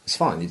 it's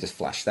fine. You just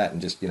flash that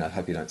and just,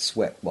 hope you don't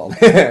sweat while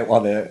they're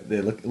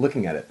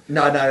looking at it.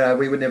 No,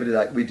 we would never do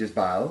that. We'd just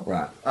bail.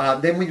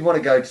 Right. Then we'd want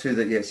to go to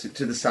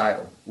the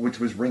Sale, which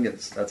was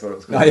Ringers. That's what it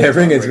was called. Oh yeah,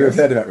 Ringers. We've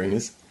heard about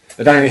Ringers.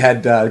 They only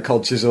had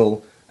Cold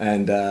Chisel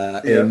and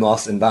Ian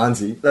Moss and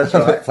Barnsey. That's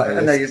right.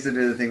 And they used to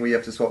do the thing where you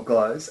have to swap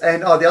clothes.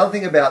 And the other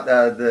thing about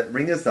the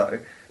Ringers, though,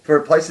 for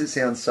a place that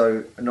sounds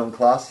so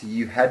non-classy,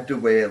 you had to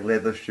wear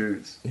leather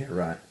shoes. Yeah,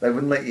 right. They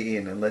wouldn't let you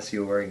in unless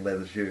you were wearing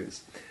leather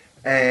shoes.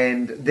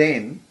 And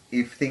then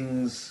if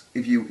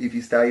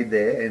you stayed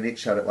there and it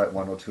shut at like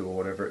 1 or 2 or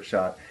whatever it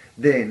shut,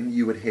 then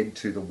you would head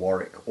to the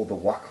Warwick or the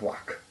Wak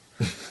Wak,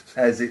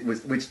 as it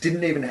was, which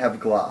didn't even have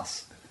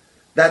glass.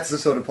 That's the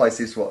sort of place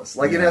this was.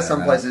 Like,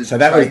 some places so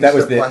that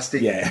was the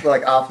plastic, yeah.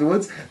 like,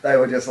 afterwards. They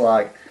were just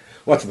like,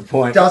 What's the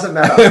point? Doesn't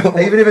matter.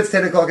 Even if it's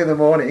 10 o'clock in the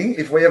morning,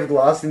 if we have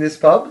glass in this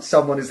pub,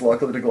 someone is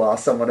likely to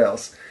glass someone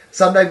else.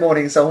 Sunday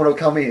morning, someone will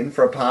come in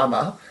for a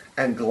Palmer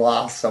and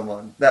glass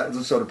someone. That was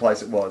the sort of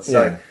place it was.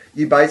 So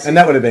you basically... And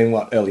that would have been,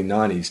 early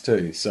 90s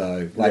too.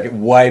 So,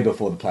 way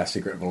before the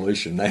plastic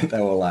revolution. They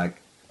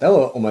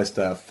were almost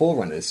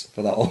forerunners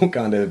for the whole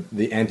kind of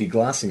the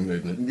anti-glassing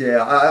movement.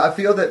 Yeah, I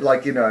feel that,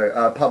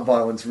 pub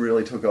violence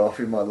really took off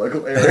in my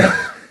local area.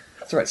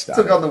 That's where it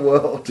started. Took on the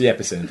world. The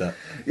epicenter.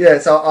 Yeah,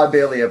 so I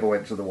barely ever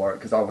went to the Warwick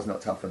because I was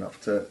not tough enough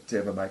to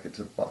ever make it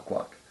to the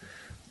Buck.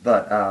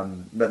 But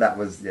that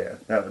was,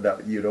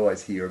 that you'd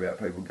always hear about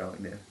people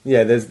going there.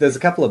 Yeah, there's a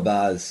couple of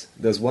bars.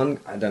 There's one,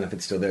 I don't know if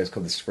it's still there, it's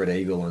called the Spread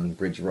Eagle on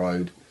Bridge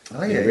Road.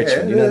 Oh, yeah,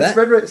 Richmond. You know that?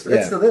 It's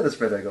still there, the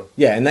Spread Eagle.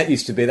 Yeah, and that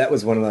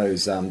was one of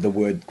those, the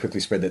word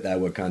quickly spread that they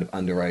were kind of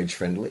underage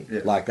friendly.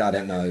 Yeah. I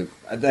don't know.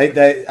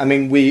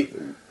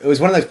 It was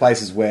one of those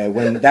places where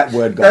when that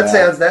word got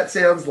out... That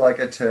sounds like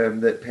a term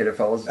that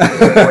pedophiles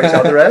refer to each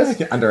other as.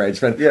 Underage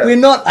friendly. Yeah. We're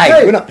not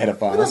pedophiles. We're not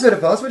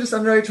pedophiles, we're just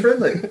underage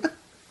friendly.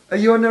 Are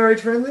you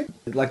underage friendly?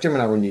 Jim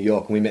and I were in New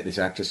York and we met this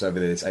actress over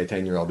there, this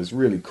 18-year-old, this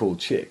really cool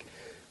chick.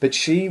 But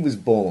she was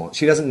born...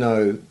 She doesn't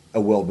know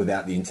a world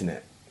without the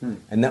internet.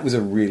 And that was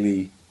a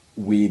really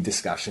weird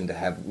discussion to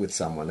have with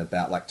someone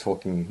about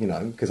talking,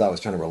 because I was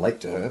trying to relate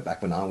to her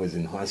back when I was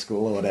in high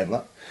school or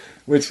whatever,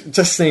 which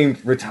just seemed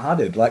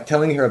retarded.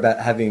 Telling her about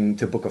having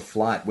to book a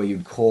flight where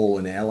you'd call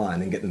an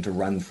airline and get them to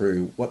run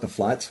through what the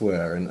flights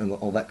were and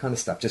all that kind of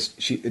stuff.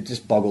 It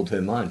just boggled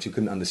her mind. She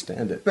couldn't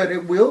understand it. But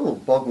it will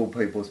boggle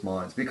people's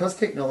minds because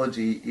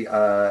technology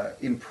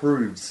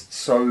improves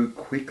so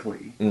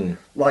quickly.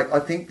 I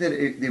think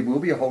that there will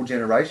be a whole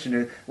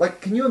generation.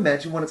 Can you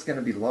imagine what it's going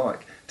to be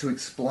like to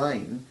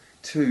explain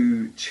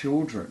to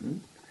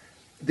children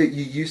that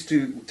you used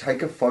to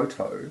take a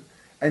photo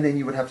and then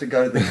you would have to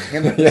go to the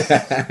chemist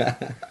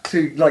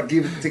to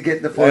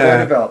get the photo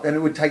developed, and it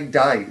would take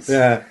days.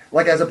 Yeah.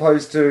 As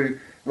opposed to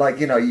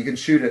you can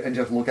shoot it and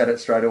just look at it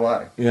straight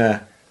away.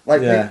 Yeah. I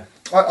don't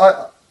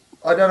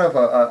know if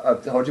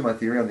I've told you my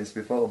theory on this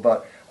before,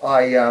 but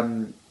I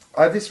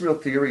have this real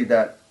theory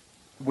that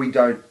we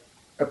don't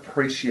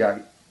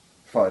appreciate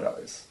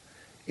photos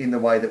in the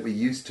way that we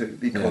used to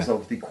because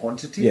of the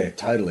quantity. Yeah,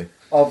 totally.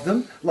 Of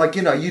them.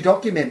 You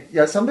document...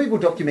 some people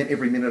document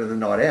every minute of the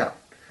night out.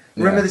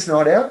 Remember this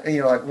night out? And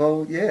you're like,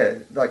 well, yeah,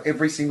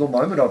 every single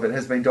moment of it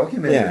has been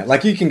documented.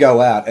 Yeah, you can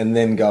go out and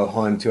then go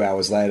home 2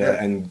 hours later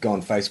and go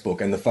on Facebook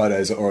and the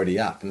photos are already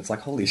up. And it's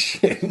holy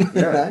shit.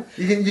 Yeah.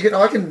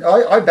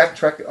 I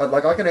backtrack...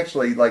 I can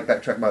actually,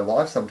 backtrack my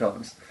life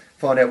sometimes.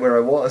 Find out where I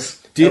was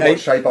what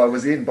shape I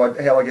was in by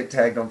how I get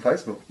tagged on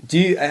Facebook.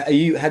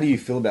 How do you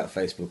feel about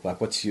Facebook?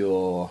 What's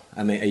your...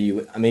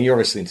 you're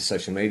obviously into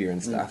social media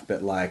and stuff,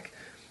 but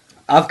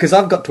because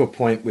I've got to a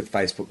point with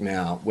Facebook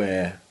now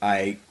where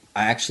I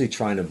actually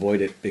try and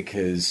avoid it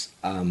because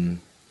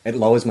it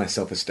lowers my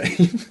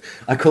self-esteem.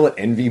 I call it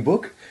envy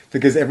book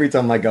because every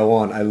time I go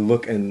on, I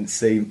look and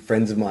see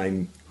friends of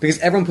mine, because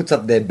everyone puts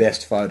up their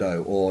best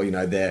photo or,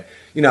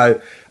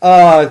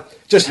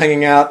 just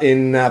hanging out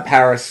in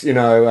Paris, maybe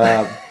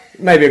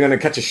I'm going to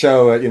catch a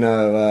show at,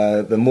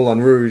 the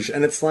Moulin Rouge.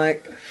 And it's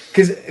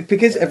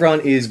because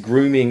everyone is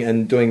grooming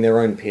and doing their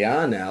own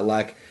PR now,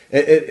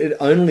 it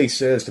only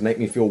serves to make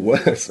me feel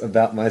worse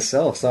about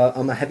myself. So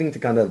I'm having to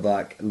kind of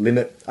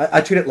limit...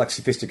 I treat it like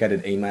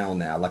sophisticated email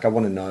now. I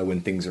want to know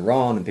when things are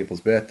on and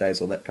people's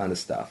birthdays, all that kind of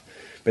stuff.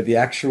 But the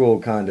actual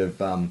kind of...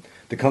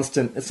 the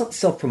constant... It's not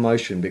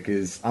self-promotion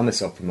because I'm a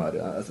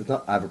self-promoter.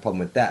 I have a problem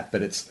with that.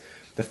 But it's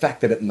the fact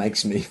that it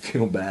makes me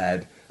feel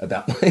bad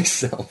about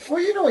myself.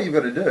 Well, you know what you've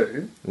got to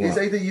do? Is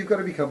either you've got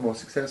to become more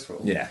successful.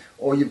 Yeah.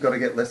 Or you've got to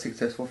get less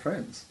successful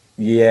friends.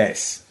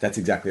 Yes, that's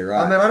exactly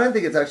right. I don't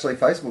think it's actually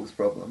Facebook's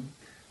problem.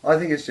 I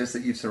think it's just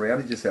that you've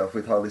surrounded yourself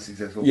with highly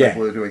successful people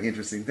who are doing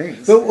interesting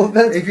things. Well,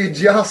 if you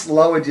just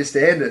lowered your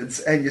standards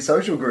and your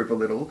social group a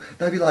little,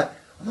 they'd be like,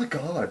 oh my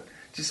God,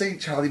 did you see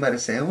Charlie made a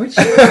sandwich?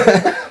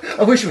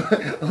 I wish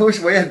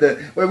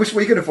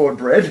we could afford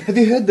bread. Have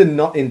you heard the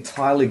not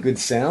entirely good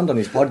sound on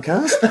his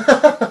podcast?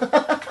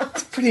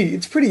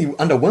 It's pretty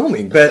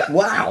underwhelming, but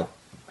wow.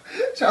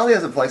 Charlie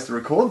has a place to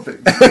record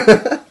things.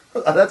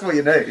 That's what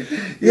you need.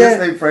 You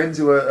just need friends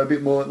who are a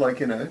bit more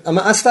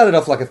I started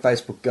off like a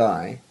Facebook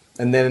guy,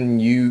 and then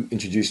you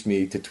introduced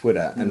me to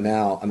Twitter, and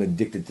now I'm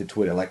addicted to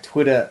Twitter.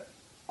 Twitter,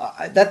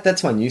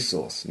 that's my news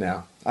source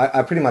now.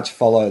 I pretty much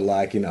follow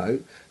the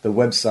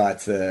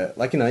websites,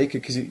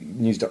 because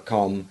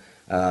news.com,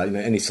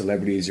 any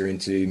celebrities you're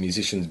into,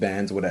 musicians,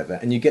 bands, whatever,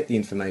 and you get the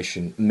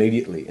information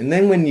immediately. And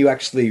then when you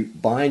actually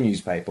buy a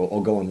newspaper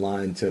or go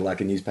online to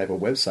a newspaper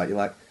website, you're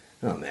like,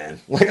 oh man,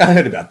 I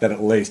heard about that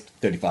at least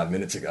 35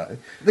 minutes ago.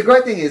 The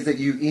great thing is that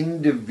you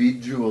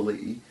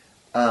individually,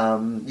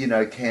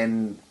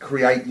 can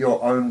create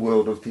your own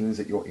world of things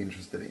that you're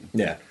interested in.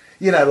 Yeah.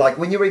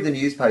 When you read the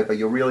newspaper,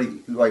 you're really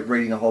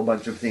reading a whole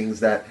bunch of things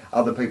that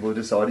other people have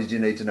decided you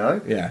need to know.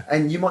 Yeah.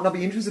 And you might not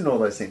be interested in all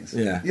those things.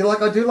 Yeah.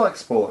 You're I do like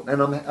sport,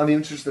 and I'm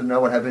interested to know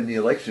what happened in the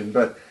election,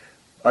 but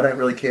I don't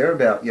really care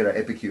about,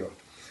 Epicure.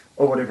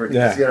 or whatever it is.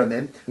 Yeah. You know what I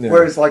mean? Yeah.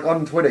 Whereas like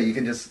on Twitter, you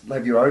can just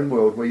have your own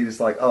world where you're just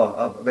like, oh,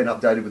 I've been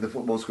updated with the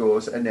football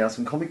scores and now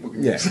some comic book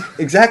news. Yeah,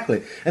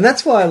 exactly. And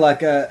that's why,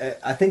 like,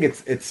 I think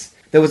it's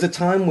there was a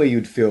time where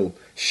you'd feel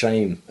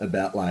shame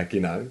about, like,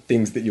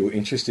 things that you were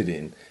interested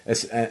in.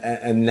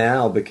 And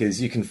now,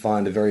 because you can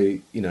find a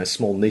very,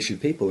 small niche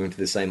of people who are into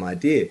the same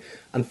idea,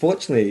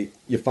 unfortunately,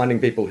 you're finding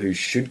people who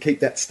should keep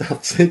that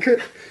stuff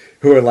secret,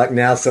 who are, like,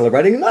 now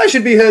celebrating, and I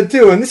should be heard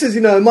too, and this is,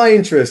 my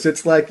interest.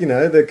 It's like,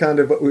 the kind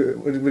of, what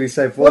would he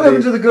say? What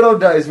happened to the good old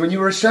days when you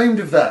were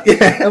ashamed of that?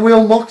 Yeah. And we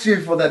all mocked you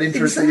for that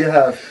interest that you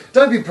have.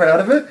 Don't be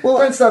proud of it. Well,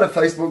 don't start a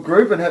Facebook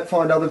group and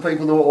find other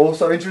people who are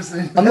also interested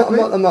in that.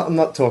 I'm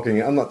not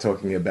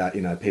talking about,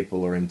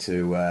 people who are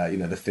into,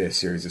 the first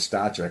series of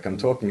Star Trek. I'm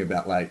talking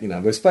about, like,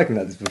 we've spoken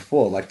about this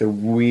before, like the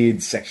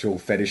weird sexual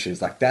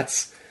fetishes. Like,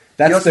 that's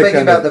You're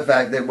speaking about the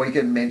fact that we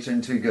can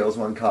mention Two Girls,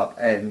 One Cup,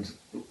 and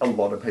a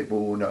lot of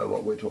people will know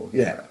what we're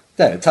talking about.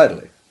 Yeah,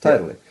 totally.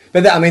 Yeah.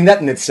 But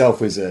that in itself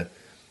was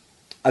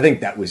I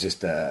think that was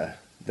just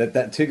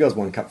that Two Girls,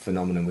 One Cup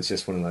phenomenon was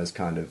just one of those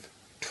kind of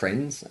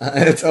trends.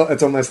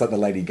 It's almost like the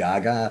Lady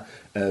Gaga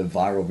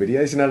viral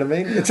videos, you know what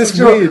I mean? It's just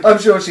weird. I'm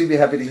sure she'd be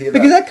happy to hear that.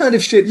 Because that kind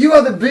of shit... You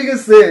are the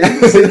biggest thing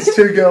since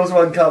Two Girls,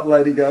 One Cup,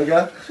 Lady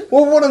Gaga.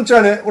 Well, what I'm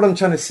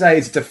trying to say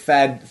is it's a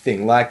fad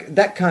thing. Like,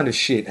 that kind of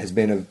shit has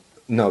been,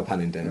 no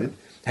pun intended,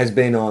 has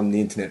been on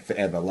the internet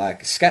forever.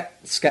 Like,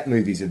 scat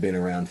movies have been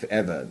around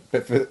forever.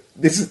 But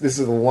this is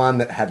the one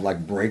that had,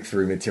 like,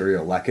 breakthrough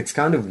material. Like, it's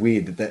kind of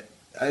weird that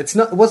it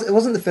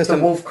wasn't the first time...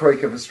 The Wolf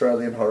Creek of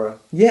Australian horror.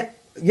 Yeah,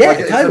 like,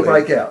 totally. It's a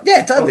breakout.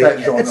 Yeah, totally. Of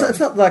that genre. It's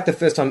not like the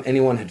first time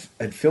anyone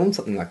had filmed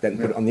something like that and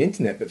put it on the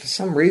internet, but for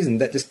some reason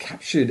that just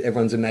captured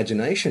everyone's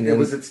imagination. It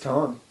was its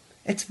time.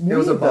 It's weird, it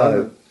was a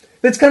moment.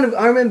 But it's kind of...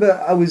 I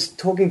remember I was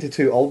talking to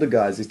two older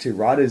guys, these two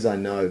writers I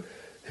know,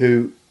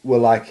 who were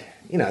like,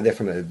 they're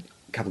from a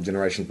couple of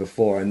generations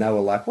before, and they were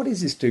like, what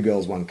is this Two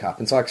Girls, One Cup?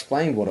 And so I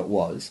explained what it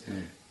was,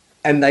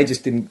 and they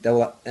just didn't... They were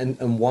like,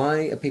 and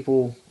why are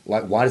people...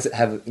 Like, why does it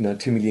have,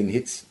 2 million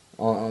hits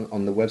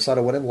on the website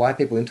or whatever? Why are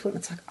people into it? And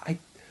it's like,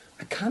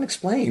 I can't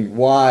explain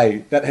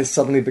why that has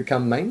suddenly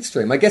become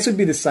mainstream. I guess it would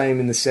be the same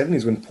in the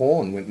 70s when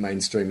porn went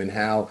mainstream, and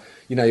how,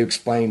 you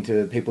explain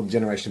to people the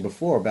generation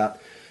before about,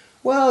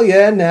 well,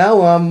 yeah,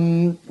 now...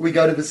 we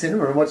go to the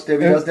cinema and watch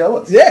Debbie Does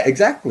Dallas. Yeah,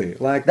 exactly.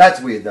 Like, that's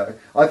weird, though.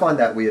 I find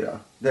that weirder,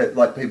 that,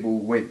 like, people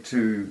went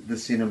to the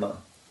cinema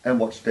and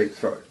watched Deep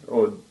Throat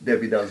or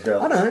Debbie Does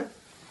Dallas.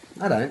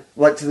 I don't.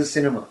 Like, to the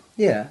cinema.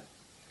 Yeah.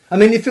 I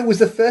mean, if it was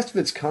the first of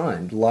its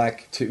kind,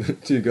 like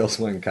Two Girls,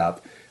 One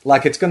Cup,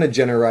 like, it's going to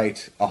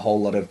generate a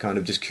whole lot of kind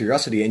of just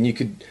curiosity, and you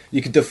could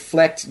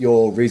deflect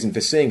your reason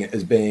for seeing it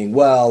as being,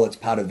 well, it's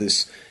part of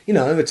this,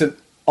 it's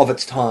of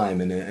its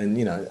time, and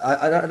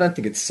I don't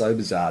think it's so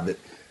bizarre that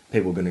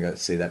people are going to go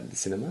see that at the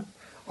cinema.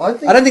 I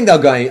don't think they're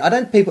going.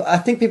 I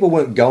think people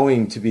weren't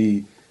going to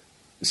be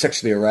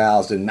sexually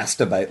aroused and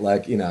masturbate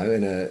like in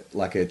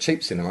a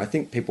cheap cinema. I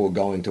think people were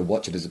going to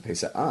watch it as a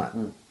piece of art.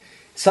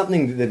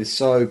 Something that is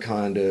so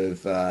kind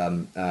of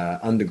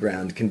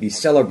underground can be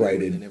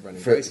celebrated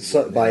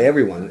by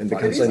everyone and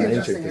become so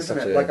mainstream for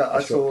such a Like,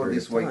 I saw short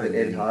this period week of that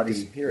Ed time, Hardy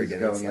and is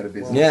going out of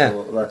business.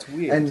 Yeah. That's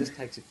weird. And, it just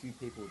takes a few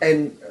people.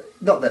 And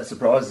not that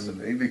surprises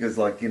me, because,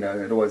 like,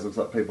 it always looks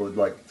like people had,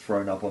 like,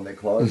 thrown up on their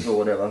clothes or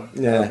whatever.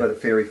 Yeah. But a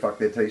fairy fucked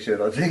their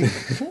t-shirt, I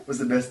think, was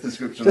the best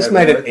description. Just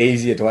made it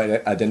easier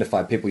to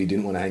identify people you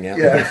didn't want to hang out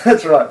with. Yeah,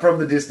 that's right, from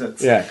the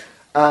distance. Yeah.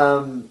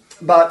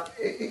 But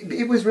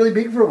it was really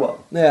big for a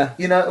while. Yeah.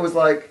 It was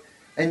like...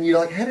 And you're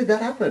like, how did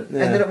that happen?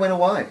 Yeah. And then it went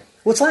away.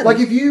 What's that? Like,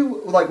 if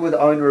you, like, were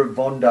the owner of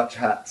Von Dutch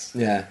hats,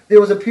 there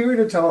was a period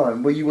of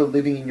time where you were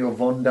living in your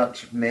Von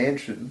Dutch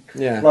mansion,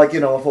 like,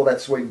 off all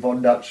that sweet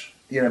Von Dutch,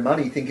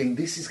 money, thinking,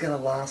 this is going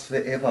to last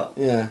forever.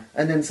 Yeah.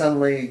 And then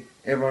suddenly,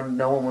 no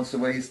one wants to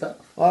wear your stuff.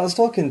 I was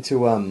talking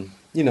to, our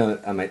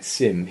mate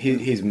Sim.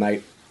 His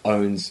mate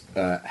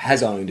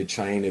has owned a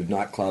chain of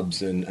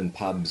nightclubs and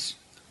pubs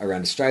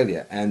around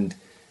Australia, and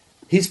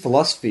his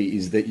philosophy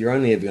is that you're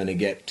only ever going to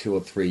get 2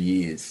 or 3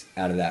 years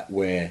out of that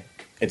where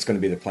it's going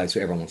to be the place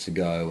where everyone wants to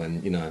go,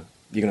 and you're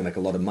going to make a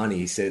lot of money.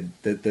 He said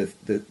that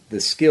the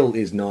skill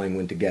is knowing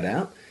when to get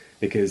out,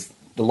 because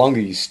the longer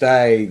you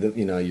stay,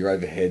 your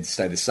overheads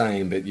stay the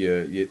same, but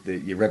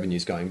your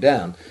revenue's going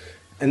down.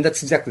 And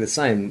that's exactly the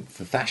same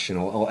for fashion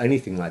or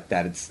anything like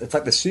that. It's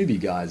like the Subi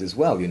guys as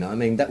well, I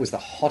mean, that was the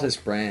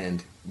hottest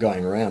brand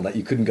going around. Like,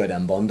 you couldn't go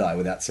down Bondi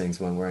without seeing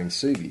someone wearing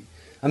Subi.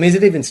 I mean, is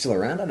it even still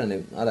around? I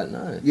don't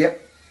know.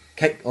 Yep.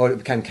 Or it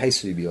became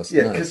K-Subi or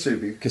something. Yeah,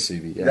 Kasubi.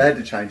 Kasubi, yeah. They had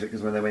to change it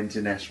because when they went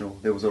international,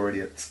 there was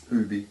already a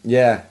Ubi.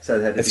 Yeah. So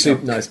they had to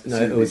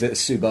it was a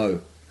Subo,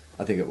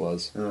 I think it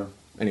was.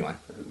 Anyway.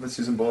 With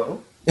Susan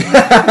Boyle.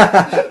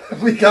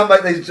 We can't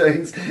make these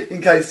jeans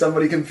in case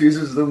somebody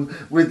confuses them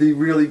with the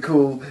really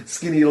cool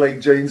skinny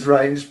leg jeans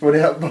range put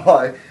out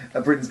by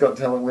a Britain's Got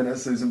Talent winner,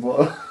 Susan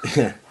Boyle.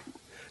 Yeah.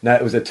 No,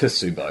 it was a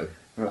Tsubo.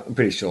 Right. I'm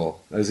pretty sure.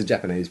 It was a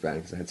Japanese brand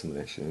because they had some of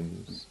their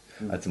shoes.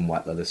 I had some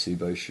white leather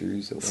Subo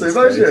shoes.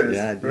 Subo shoes?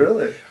 Yeah, I did.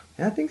 Really?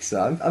 Yeah, I think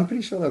so. I'm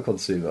pretty sure they were called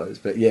Subos.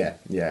 But yeah.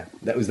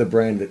 That was the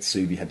brand that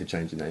Subi had to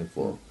change the name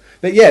for.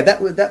 But yeah,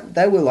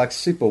 they were like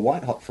super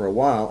white hot for a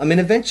while. I mean,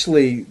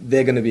 eventually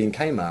they're going to be in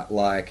Kmart,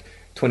 like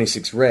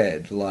 26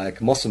 Red, like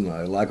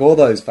Mossimo, like all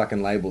those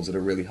fucking labels that are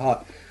really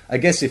hot. I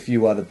guess if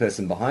you are the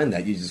person behind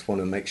that, you just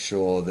want to make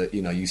sure that,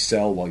 you know, you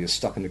sell while your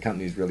stock in the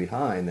company is really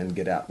high and then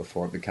get out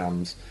before it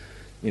becomes,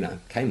 you know,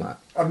 Kmart.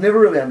 I've never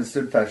really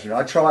understood fashion.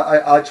 I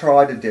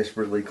try to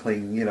desperately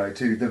cling, you know,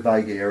 to the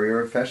vague area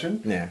of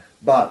fashion. Yeah.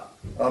 But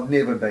I've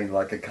never been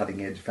like a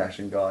cutting edge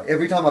fashion guy.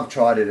 Every time I've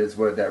tried it, it's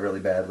worked out really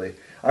badly.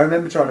 I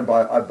remember trying to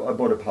buy. I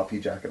bought a puffy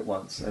jacket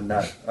once, and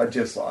that it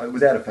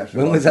was out of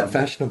fashion. When was that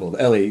fashionable?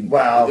 Early.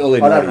 Wow,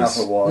 early I 90s. don't know if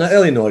it was. No,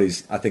 early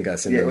noughties. I think I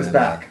said. Yeah, it was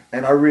back,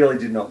 and I really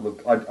did not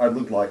look. I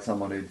looked like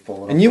someone who'd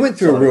fallen. And you went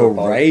through a real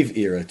rave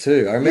era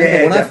too. I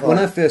remember when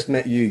I first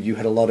met you, you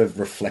had a lot of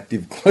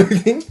reflective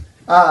clothing.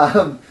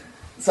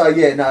 So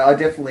yeah, no, I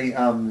definitely.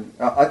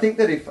 I think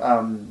that if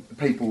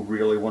people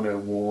really want to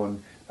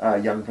warn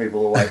young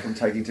people away from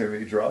taking too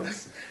many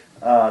drugs,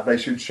 they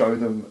should show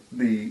them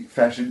the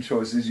fashion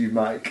choices you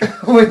make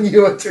when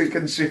you are too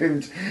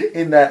consumed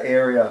in that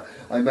area.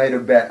 I made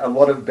a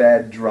lot of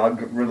bad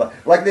drug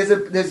like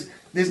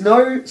there's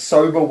no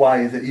sober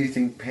way that you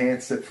think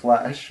pants that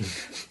flash,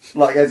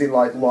 like as in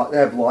like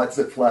have lights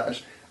that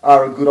flash,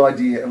 are a good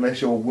idea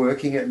unless you're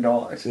working at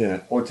night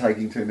or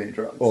taking too many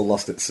drugs. Or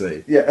lost at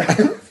sea. Yeah.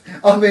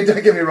 I mean,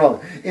 don't get me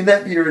wrong. In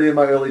that period in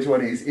my early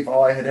 20s, if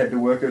I had to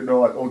work at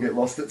night or get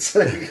lost at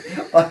sea,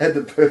 I had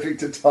the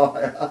perfect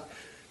attire.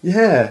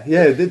 Yeah.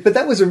 But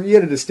that was you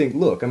had a distinct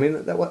look. I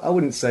mean, I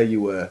wouldn't say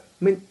you were...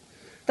 I mean,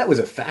 that was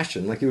a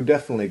fashion. Like, you would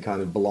definitely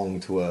kind of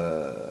belong to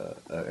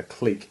a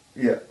clique.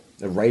 Yeah.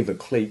 A raver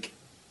clique.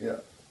 Yeah.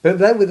 But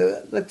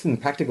that's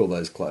impractical,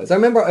 those clothes. I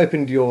remember I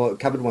opened your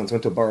cupboard once,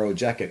 went to borrow a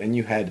jacket, and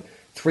you had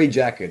 3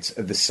 jackets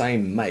of the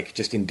same make,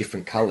 just in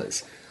different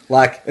colours.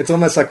 Like, it's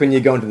almost like when you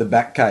go into the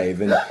back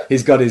cave, and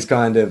he's got his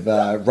kind of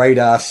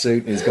radar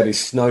suit, and he's got his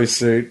snow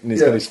suit, and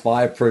he's got his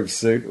fireproof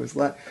suit. It was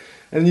like...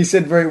 And you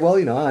said very well,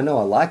 you know, I know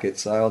I like it,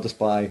 so I'll just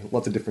buy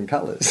lots of different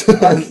colours.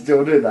 I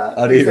still do that.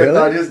 Oh, do you really?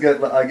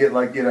 I get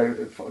like, you know,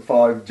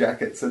 5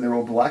 jackets and they're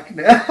all black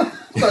now.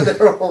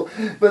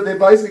 but they're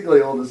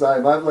basically all the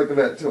same. I have like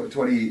about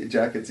 20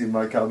 jackets in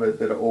my cupboard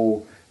that are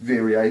all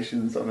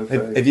variations on a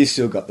theme. Have you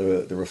still got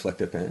the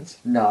reflector pants?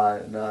 No,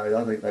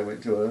 I think they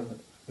went to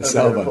a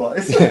salvo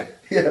place. Yeah.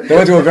 Yeah. They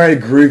went to a very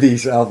groovy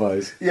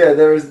salvos. Yeah,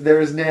 there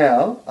is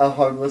now a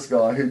homeless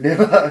guy who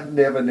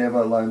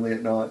never lonely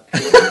at night.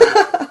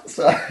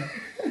 So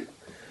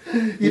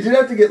you did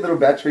have to get little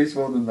batteries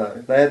for them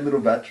though. They had little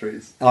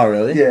batteries. Oh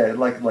really? Yeah,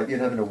 like you'd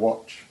have in a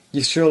watch.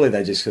 Surely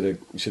they just should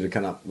have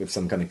come up with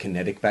some kind of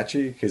kinetic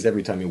battery, because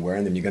every time you're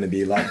wearing them, you're going to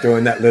be like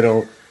doing that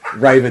little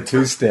raver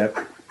 2-step.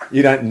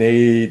 You don't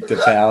need to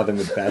power them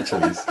with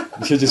batteries.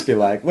 You should just be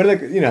like, what are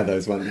they, you know,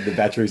 those ones, the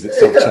batteries that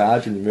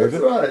self-charge when you move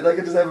it? That's right. They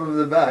could just have them in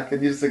the back,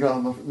 and you just think,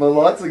 oh, my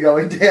lights are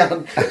going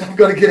down. I've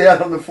got to get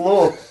out on the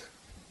floor.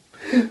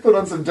 Put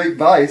on some deep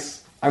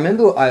bass. I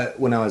remember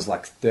when I was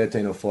like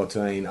 13 or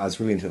 14, I was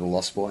really into the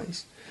Lost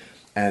Boys.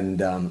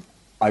 And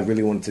I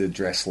really wanted to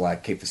dress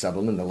like Kiefer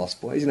Sutherland, the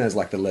Lost Boys. You know, it's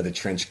like the leather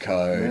trench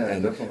coat. Yeah,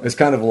 and definitely. it was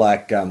kind of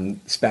like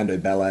Spandau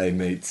Ballet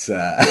meets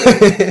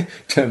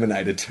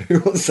Terminator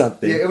 2 or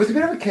something. Yeah, it was a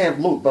bit of a camp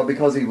look, but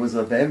because he was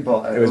a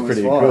vampire, it was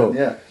pretty fine, cool.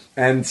 Yeah.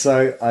 And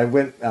so I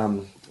went, I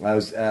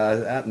was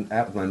out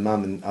with my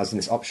mum, and I was in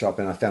this op shop,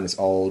 and I found this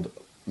old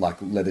like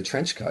leather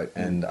trench coat,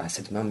 and I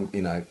said to Mum,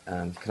 you know,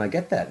 can I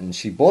get that? And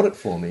she bought it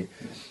for me.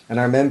 And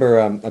I remember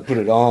I put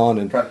it on,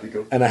 and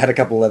practical. And I had a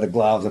couple of leather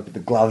gloves. I put the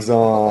gloves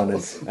on,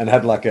 and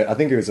had like I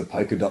think it was a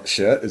polka dot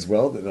shirt as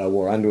well that I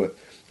wore under it.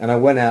 And I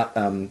went out.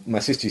 My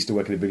sister used to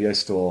work at a video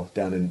store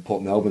down in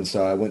Port Melbourne,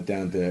 so I went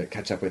down to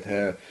catch up with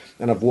her.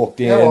 And I've walked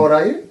in. How old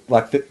are you?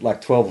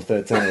 Like 12 or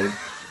 13.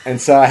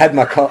 And so I had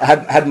my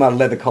had my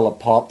leather collar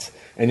popped,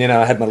 and you know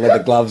I had my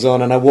leather gloves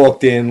on, and I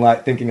walked in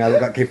like thinking I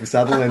looked like Kiefer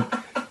Sutherland.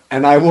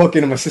 And I walk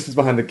in and my sister's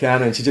behind the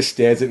counter and she just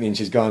stares at me and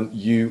she's gone,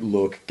 "You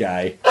look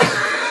gay."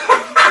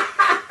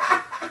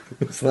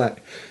 It's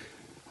like,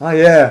 oh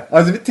yeah, I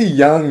was a bit too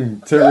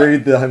young to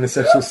read the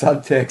homosexual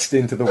subtext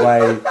into the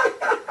way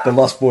the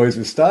Lost Boys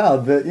were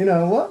styled, but you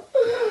know what?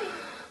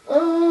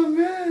 Oh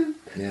man.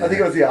 Yeah. I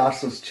think it was the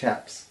arseless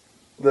chaps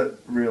that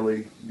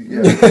really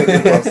took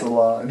it across the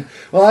line.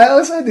 Well, I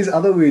also had this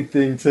other weird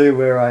thing too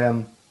where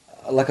I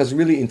was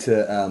really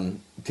into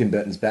Tim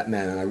Burton's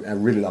Batman, and I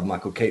really love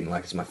Michael Keaton.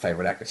 Like, he's my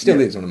favourite actor. Still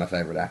is one of my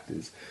favourite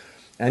actors.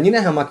 And you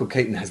know how Michael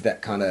Keaton has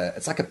that kind of...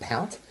 It's like a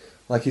pout.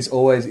 Like, he's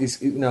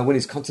you know, when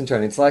he's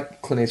concentrating, it's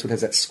like Clint Eastwood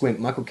has that squint.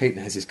 Michael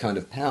Keaton has this kind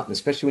of pout, and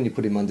especially when you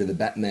put him under the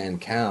Batman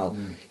cowl,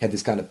 he had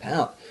this kind of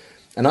pout.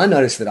 And I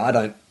noticed that I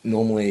don't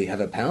normally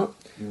have a pout,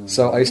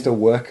 so I used to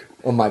work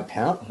on my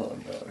pout. Oh,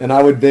 no. And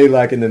I would be,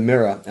 like, in the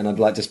mirror, and I'd,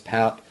 like, just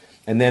pout,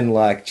 and then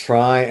like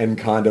try and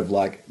kind of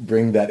like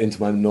bring that into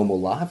my normal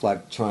life,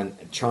 like try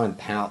and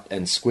pout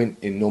and squint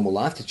in normal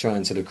life to try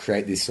and sort of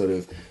create this sort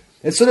of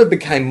It sort of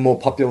became more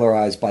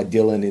popularised by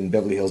Dylan in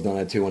Beverly Hills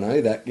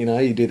 90210, that, you know,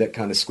 you do that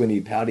kind of squinty,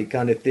 pouty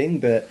kind of thing.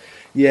 But,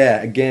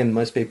 yeah, again,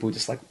 most people are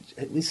just like,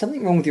 there's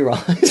something wrong with your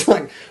eyes.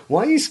 Like,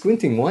 why are you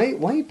squinting? Why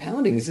are you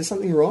pounding? Is there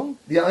something wrong?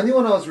 The only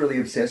one I was really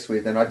obsessed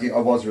with, and I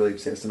was really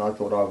obsessed, and I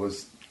thought I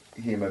was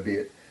him a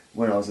bit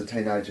when I was a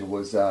teenager,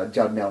 was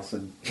Judd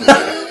Nelson.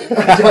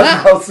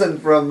 Judd Nelson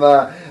from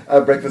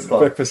Breakfast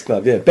Club. Breakfast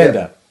Club, yeah,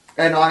 Bender. Yeah.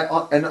 And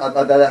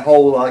that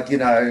whole, like, you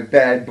know,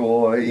 bad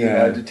boy, you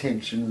know,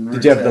 detention routine.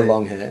 Did you have the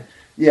long hair?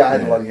 Yeah, I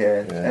had the long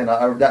hair. Yeah.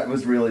 And that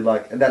was really,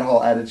 like, and that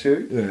whole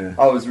attitude,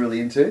 I was really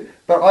into.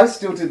 But I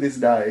still, to this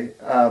day,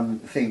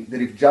 think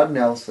that if Judd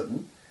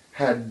Nelson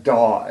had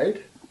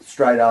died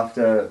straight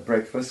after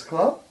Breakfast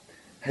Club,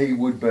 he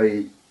would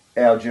be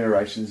our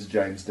generation's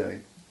James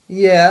Dean.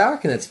 Yeah, I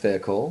reckon that's a fair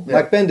call. Yeah.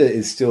 Like, Bender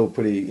is still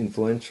pretty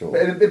influential.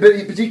 But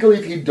particularly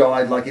if he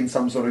died, like, in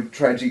some sort of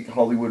tragic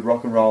Hollywood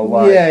rock and roll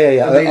way.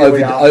 Yeah.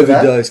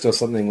 Overdosed or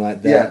something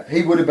like that. Yeah,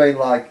 he would have been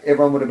like,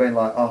 everyone would have been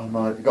like, oh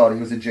my God,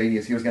 he was a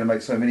genius. He was going to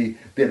make so many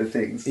better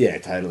things. Yeah,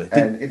 totally.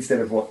 And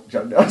instead of what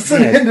Judd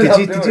Nelson ended up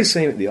doing. Did you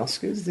see him at the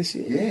Oscars this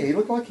year? Yeah, he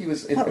looked like he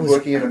was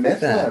working in a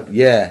meth lab.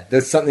 Yeah,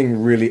 there's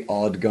something really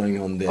odd going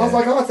on there. I was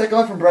like, oh, it's that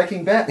guy from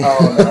Breaking Bad.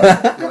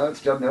 Oh, no,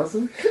 it's Judd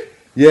Nelson.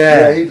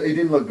 Yeah, he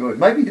didn't look good.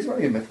 Maybe he's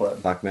running a meth lab.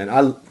 Fuck, man.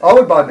 I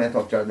would buy meth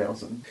off Joe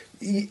Nelson.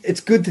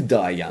 It's good to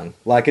die young.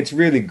 Like, it's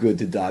really good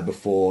to die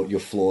before your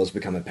flaws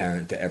become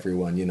apparent to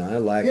everyone, you know?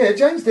 Like, yeah,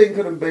 James Dean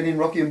could have been in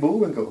Rocky and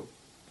Bullwinkle.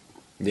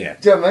 Yeah.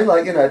 Do you know what I mean?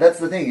 Like, you know, that's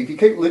the thing. If you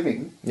keep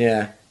living,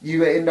 yeah,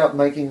 you end up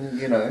making,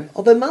 you know...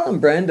 Although Marlon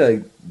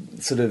Brando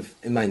sort of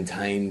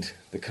maintained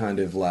the kind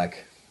of,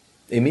 like,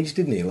 image,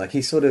 didn't he? Like,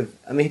 he sort of...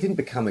 I mean, he didn't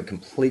become a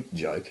complete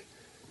joke.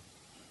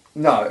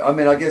 No, I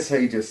mean, I guess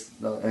he just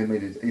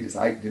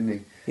ate, didn't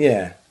he?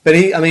 Yeah, but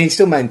he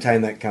still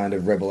maintained that kind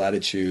of rebel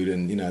attitude,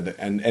 and, you know,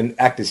 and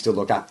actors still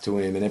look up to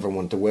him, and everyone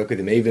wanted to work with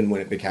him, even when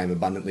it became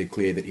abundantly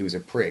clear that he was a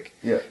prick,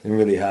 and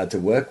really hard to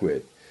work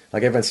with.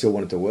 Like, everyone still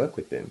wanted to work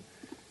with him.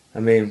 I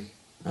mean,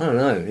 I don't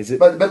know. Is it?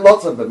 But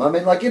lots of them. I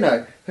mean, like, you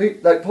know,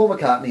 like Paul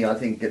McCartney, I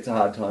think, gets a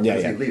hard time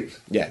because he lived.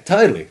 Yeah,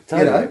 totally.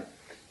 You know.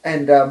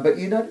 And but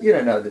you don't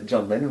know that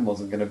John Lennon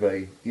wasn't going to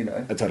be, you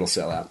know, a total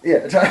sellout.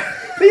 Yeah.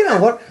 But you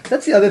know what?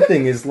 That's the other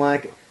thing is,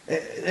 like,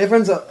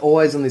 everyone's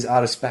always on this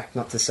artist back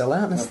not to sell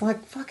out, and it's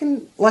like,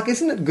 fucking, like,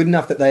 isn't it good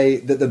enough that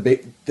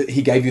that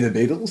he gave you the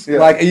Beatles? Yeah.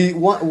 Like,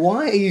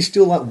 why are you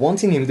still, like,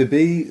 wanting him to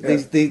be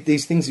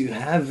these things you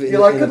have?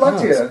 You're like, good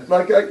luck to you.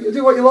 Like, you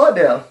do what you like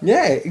now.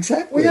 Yeah,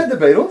 exactly. We had the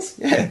Beatles.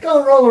 Yeah, go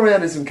and roll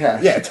around in some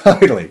cash. Yeah,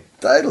 totally.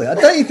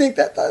 Don't you think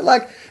that, though?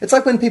 Like, it's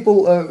like when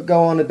people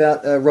go on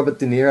about Robert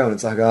De Niro, and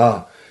it's like,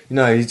 oh, you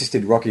know, he just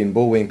did Rocky and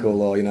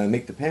Bullwinkle, or, you know,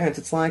 Meet the Parents.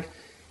 It's like,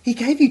 he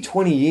gave you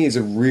 20 years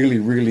of really,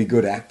 really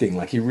good acting.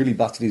 Like, he really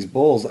busted his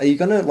balls. Are you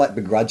going to, like,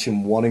 begrudge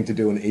him wanting to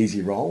do an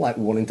easy role? Like,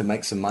 wanting to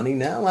make some money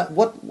now? Like,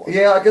 what?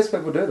 Yeah, I guess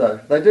people do, though.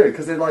 They do,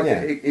 because they're like,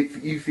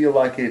 if you feel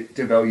like it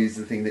devalues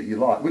the thing that you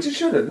like, which it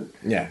shouldn't.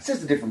 Yeah. It's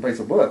just a different piece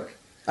of work.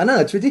 I know,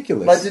 it's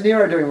ridiculous. Like, De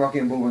Niro doing Rocky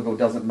and Bullwinkle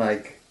doesn't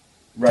make...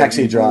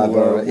 Taxi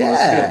Driver,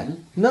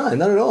 no,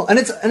 not at all. And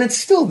it's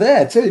still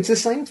there too. It's the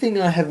same thing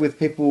I have with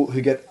people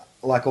who get,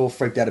 like, all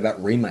freaked out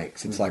about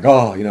remakes. It's like,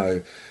 oh, you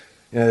know,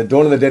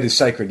 Dawn of the Dead is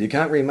sacred. You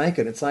can't remake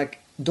it. It's like,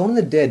 Dawn of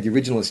the Dead, the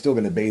original, is still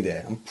going to be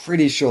there. I'm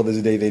pretty sure there's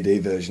a DVD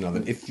version of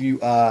it. If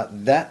you are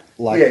that,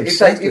 like, if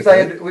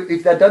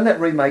they'd done that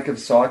remake of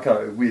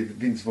Psycho with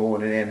Vince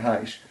Vaughn and Anne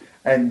Heche,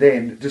 and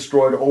then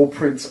destroyed all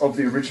prints of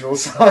the original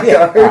Psycho,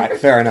 yeah, all right,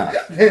 fair enough.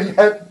 Then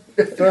that.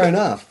 Fair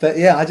enough. But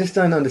yeah, I just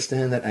don't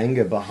understand that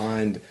anger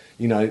behind,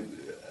 you know,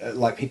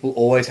 like, people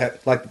always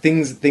have, like,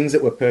 things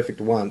that were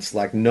perfect once,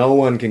 like, no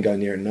one can go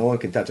near it, no one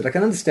can touch it. I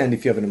can understand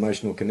if you have an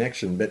emotional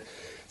connection, but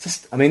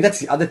just, I mean, that's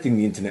the other thing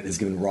the internet has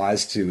given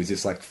rise to, is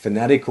this, like,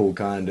 fanatical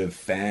kind of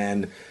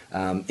fan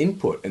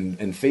input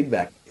and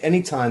feedback.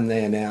 Anytime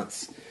they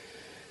announce,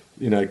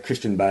 you know,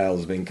 Christian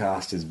Bale's being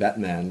cast as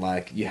Batman,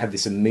 like, you have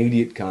this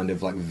immediate kind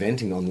of, like,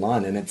 venting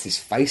online, and it's this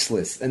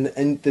faceless, and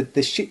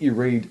the shit you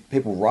read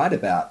people write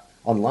about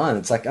online,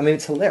 it's like, I mean,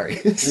 it's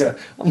hilarious. Yeah.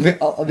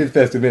 I'll be the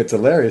first to admit it's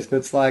hilarious, but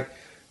it's like,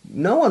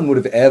 no one would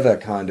have ever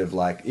kind of,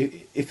 like,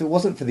 if it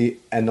wasn't for the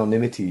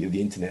anonymity of the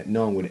internet,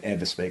 no one would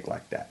ever speak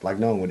like that. Like,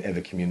 no one would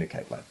ever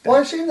communicate like that. Well,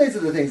 I assume these are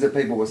the things that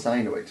people were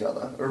saying to each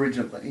other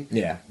originally.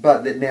 Yeah.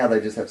 But that now they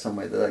just have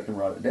somewhere that they can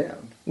write it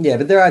down. Yeah,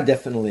 but there are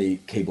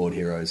definitely keyboard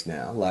heroes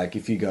now. Like,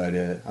 if you go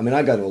to... I mean,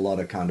 I go to a lot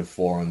of kind of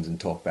forums and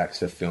talkbacks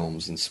for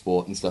films and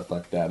sport and stuff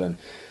like that, and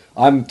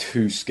I'm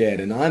too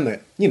scared, and I'm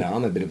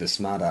a bit of a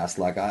smart ass.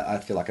 Like, I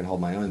feel I can hold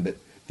my own, but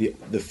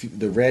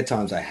the rare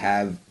times I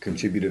have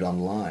contributed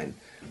online,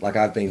 like,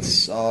 I've been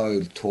so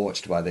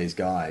torched by these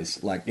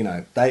guys. Like, you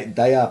know,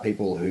 they are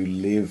people who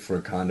live for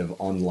a kind of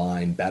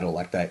online battle.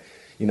 Like, they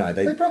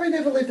probably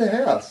never left the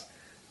house.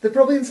 They're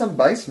probably in some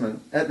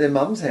basement at their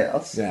mum's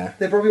house. Yeah.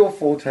 They're probably all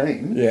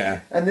 14. Yeah.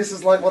 And this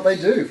is, like, what they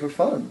do for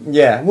fun.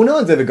 Yeah. Well, no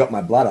one's ever got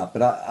my blood up,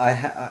 but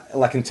I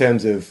like, in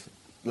terms of,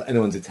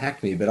 anyone's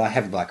attacked me, but I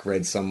have, like,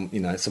 read someone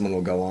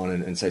will go on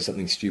and say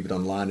something stupid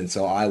online, and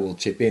so I will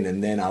chip in,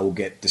 and then I will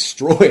get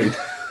destroyed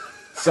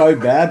so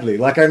badly.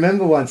 Like I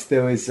remember once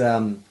there was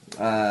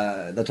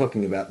they're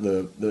talking about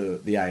the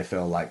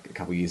AFL like a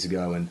couple of years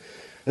ago, and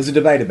there's a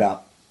debate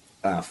about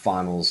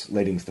finals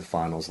leading to the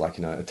finals, like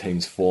a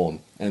team's form.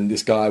 And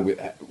this guy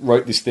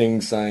wrote this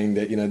thing saying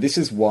that this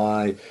is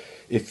why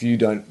if you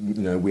don't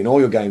win all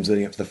your games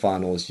leading up to the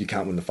finals, you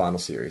can't win the final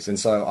series. And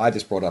so I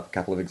just brought up a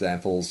couple of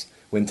examples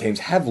when teams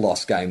have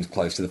lost games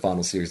close to the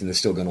final series and they're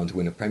still gone on to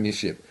win a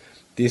premiership.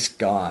 This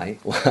guy,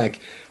 like,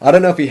 I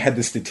don't know if he had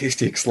the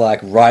statistics, like,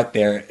 right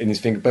there in his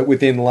finger, but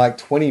within, like,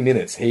 20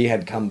 minutes, he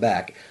had come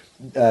back,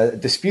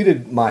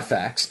 disputed my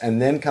facts, and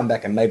then come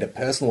back and made a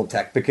personal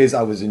attack because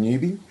I was a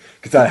newbie,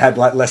 because I had,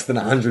 like, less than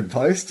 100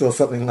 posts or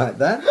something like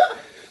that.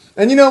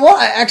 And you know what?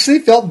 I actually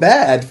felt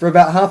bad for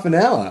about half an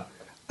hour.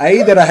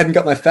 A, that I hadn't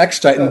got my facts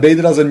straight, and B,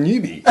 that I was a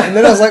newbie. And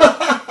then I was like,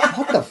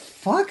 what the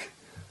fuck?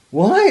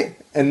 Why?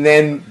 And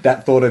then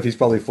that thought of he's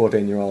probably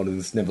 14-year-old and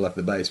has never left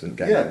the basement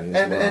came Yeah,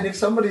 and if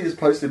somebody has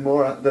posted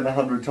more than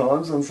 100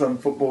 times on some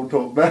Football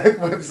Talk Back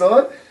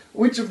website,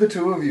 which of the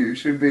two of you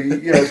should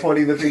be,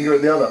 pointing the finger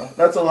at the other?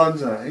 That's all I'm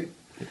saying.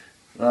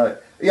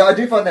 Yeah, I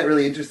do find that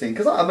really interesting,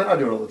 because I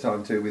do it all the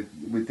time too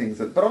with things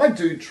but I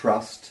do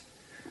trust,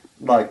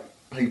 like,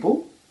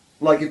 people.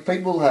 Like, if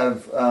people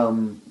have,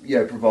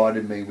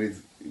 provided me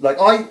with...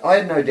 Like, I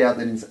had no doubt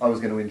that I was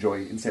going to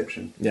enjoy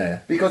Inception. Yeah.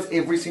 Because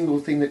every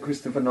single thing that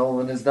Christopher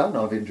Nolan has done,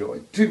 I've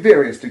enjoyed. To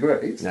various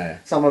degrees. Yeah.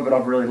 Some of it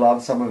I've really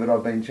loved, some of it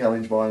I've been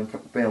challenged by and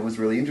found was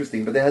really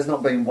interesting. But there has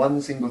not been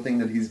one single thing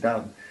that he's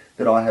done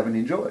that I haven't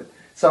enjoyed.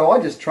 So I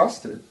just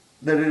trusted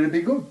that it'd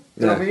be good,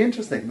 that it'd be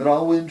interesting, that I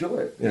will enjoy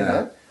it,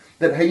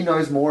 That he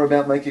knows more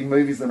about making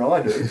movies than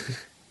I do.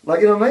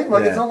 Like, you know what I mean?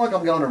 Like, it's not like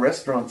I'm going to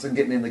restaurants and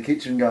getting in the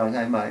kitchen going,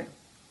 hey, mate,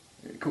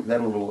 cook that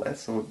a little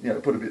less, or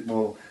put a bit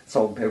more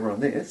salt and pepper on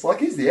this. Like,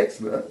 he's the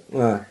expert.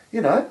 Yeah.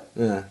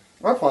 Yeah.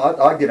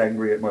 I get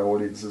angry at my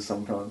audiences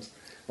sometimes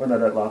when they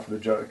don't laugh at a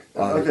joke.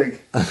 I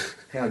think,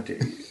 how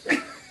dare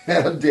you?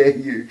 How dare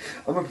you?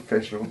 I'm a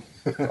professional.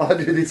 I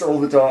do this all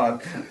the time.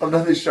 I've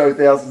done this show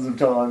thousands of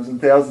times,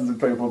 and thousands of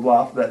people have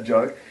laughed at that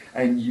joke,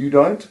 and you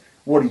don't?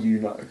 What do you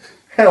know?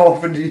 How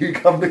often do you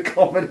come to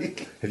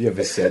comedy? Have you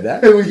ever said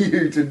that? Who are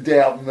you to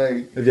doubt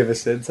me? Have you ever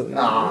said something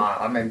like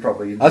that? I mean,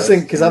 probably. I've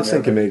seen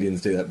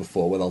comedians do that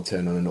before, where they'll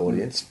turn on an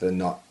audience for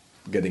not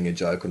getting a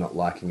joke or not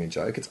liking a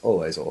joke. It's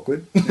always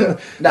awkward.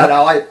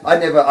 No,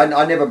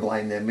 I never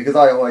blame them,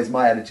 because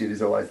my attitude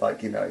is always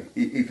like,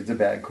 if it's a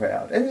bad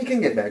crowd, and you can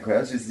get bad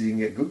crowds just as you can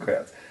get good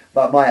crowds.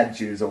 But my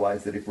attitude is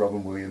always that if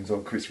Robin Williams or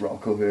Chris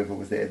Rock or whoever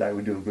was there, they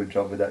would do a good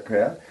job with that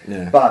crowd.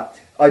 Yeah. But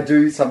I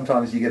do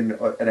sometimes, you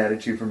get an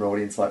attitude from an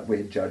audience like,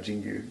 we're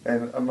judging you.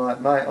 And I'm like,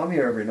 mate, I'm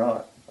here every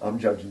night. I'm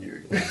judging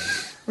you.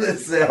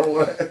 That's how it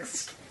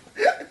works.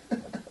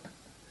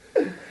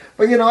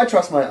 But, I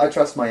trust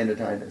my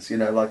entertainers.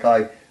 Like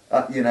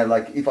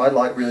if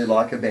I really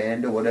like a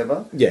band or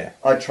whatever,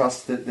 I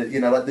trust that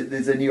like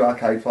there's a new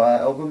Arcade Fire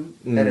album,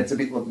 and it's a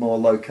bit more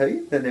low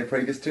key than their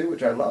previous two,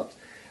 which I loved.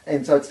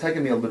 And so it's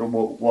taken me a little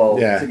more while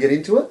to get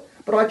into it.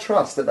 But I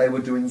trust that they were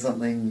doing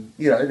something,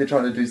 they're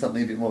trying to do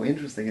something a bit more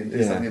interesting and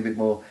do something a bit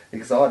more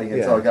exciting.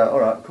 And so I go,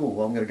 all right, cool,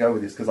 well, I'm going to go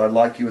with this because I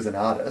like you as an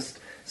artist.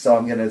 So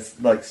I'm going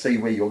to see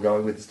where you're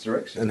going with this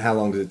direction. And how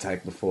long does it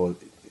take before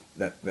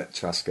that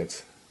trust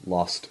gets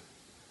lost?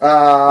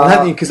 I'm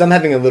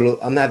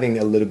having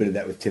a little bit of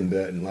that with Tim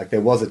Burton. Like, there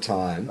was a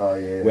time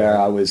where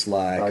I was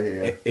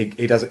like,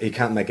 he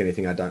can't make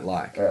anything I don't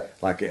like. Yeah.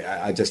 Like,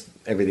 I just,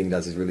 everything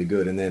does is really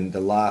good. And then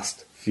the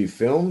last few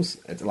films,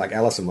 it's like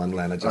Alice in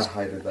Wonderland, I just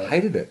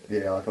hated it.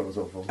 Yeah, I thought it was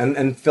awful.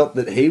 And felt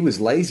that he was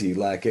lazy.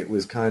 Like, it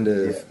was kind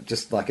of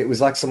just like, it was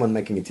like someone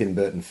making a Tim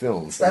Burton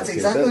film. That's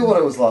exactly what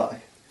it was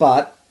like.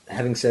 But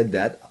having said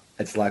that,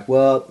 it's like,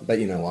 well, but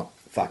you know what?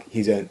 Fuck,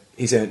 he's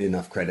earned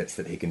enough credits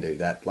that he can do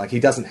that. Like, he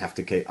doesn't have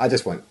to keep... I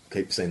just won't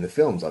keep seeing the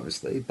films,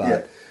 obviously,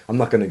 but I'm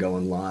not going to go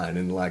online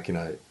and, like,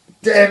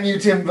 Damn you,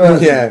 Tim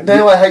Burton. Yeah.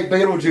 Now I hate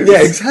Beetlejuice.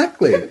 Yeah,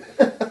 exactly.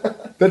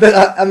 But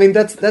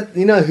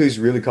that, who's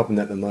really copping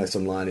that the most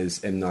online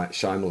is M. Night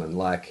Shyamalan.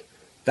 Like,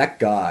 that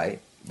guy,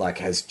 like,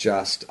 has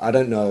just... I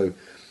don't know...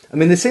 I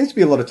mean, there seems to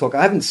be a lot of talk.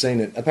 I haven't seen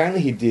it. Apparently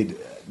he did...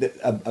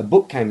 A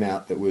book came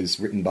out that was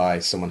written by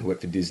someone who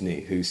worked for Disney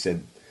who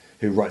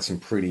wrote some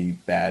pretty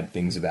bad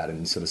things about him,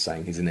 and sort of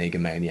saying he's an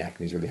egomaniac and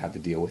he's really hard to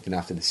deal with. And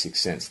after The Sixth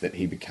Sense, that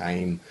he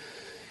became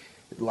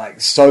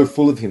like so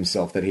full of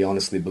himself that he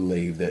honestly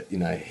believed that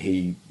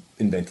he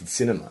invented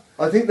cinema.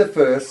 I think the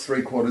first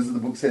 3/4 of the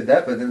book said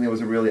that, but then there was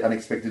a really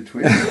unexpected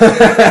twist,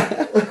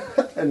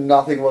 and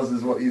nothing was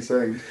as what you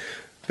see.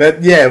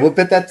 But yeah, well,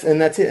 but that's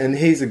it. And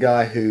he's a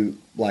guy who,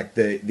 like,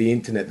 the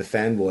internet, the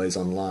fanboys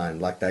online,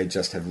 like, they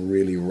just have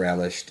really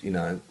relished,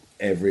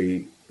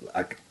 every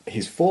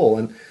his fall.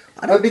 And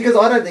because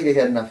I don't think he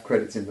had enough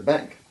credits in the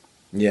bank.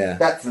 Yeah.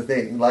 That's the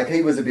thing. Like,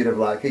 he was a bit of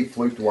like, he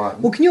fluked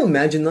one. Well, can you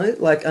imagine though?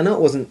 Like, I know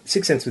it wasn't...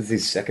 Sixth Sense was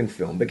his second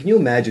film, but can you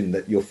imagine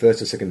that your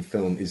first or second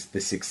film is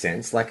The Sixth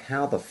Sense? Like,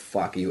 how the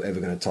fuck are you ever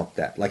going to top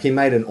that? Like, he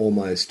made an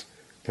almost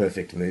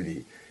perfect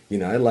movie,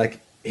 Like,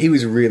 he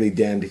was really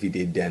damned if he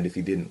did, damned if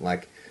he didn't.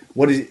 Like,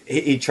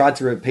 he tried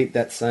to repeat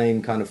that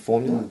same kind of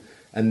formula,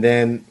 and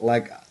then,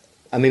 like...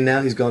 I mean,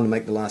 now he's gone to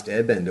make The Last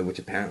Airbender, which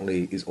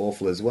apparently is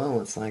awful as well.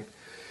 It's like,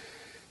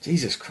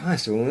 Jesus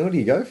Christ, where do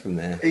you go from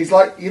there? He's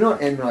like, you know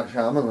what M. Night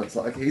Shyamalan's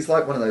like? He's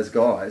like one of those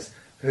guys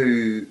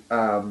who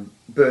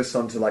bursts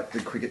onto like the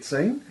cricket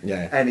scene,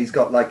 and he's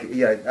got like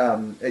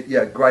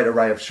great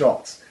array of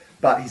shots,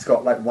 but he's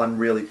got like one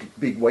really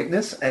big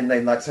weakness, and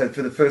then like so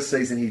for the first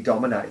season he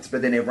dominates,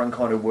 but then everyone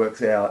kind of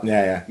works out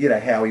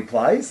how he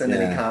plays, and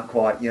then he can't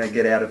quite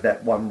get out of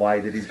that one way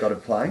that he's got to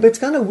play. But it's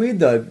kind of weird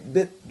though.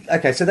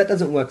 Okay, so that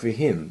doesn't work for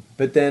him,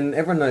 but then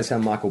everyone knows how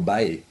Michael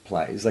Bay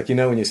plays. Like,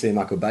 when you see a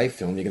Michael Bay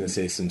film, you're going to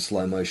see some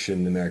slow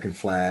motion American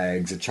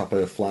flags, a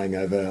chopper flying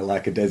over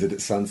like a desert at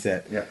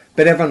sunset. Yeah.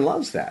 But everyone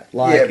loves that.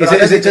 Like,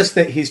 is it just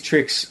that his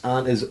tricks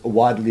aren't as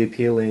widely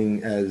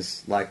appealing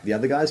as like the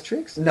other guy's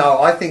tricks?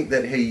 No, I think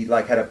that he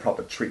like had a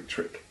proper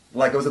trick.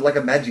 Like, it was like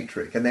a magic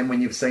trick, and then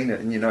when you've seen it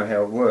and you know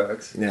how it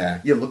works,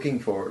 you're looking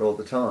for it all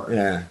the time.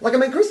 Yeah. Like, I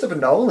mean, Christopher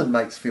Nolan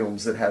makes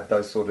films that have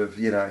those sort of,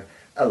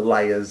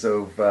 layers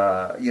of,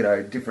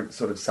 different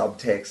sort of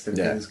subtext and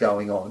things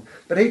going on.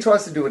 But he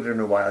tries to do it in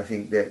a way, I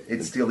think, that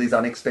it still is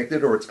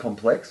unexpected or it's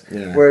complex.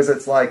 Yeah. Whereas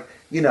it's like,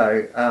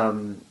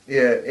 M.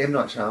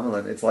 Night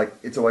Shyamalan, it's like,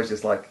 it's always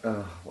just like,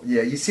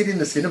 you sit in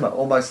the cinema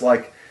almost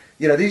like,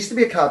 there used to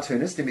be a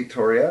cartoonist in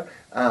Victoria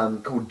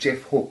called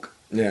Jeff Hook.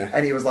 Yeah.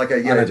 And he was like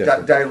a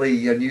daily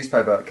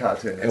newspaper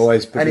cartoonist.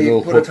 Always put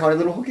a tiny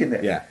little hook in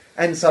there. Yeah.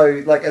 And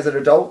so, like, as an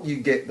adult, you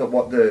get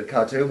what the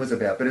cartoon was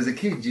about. But as a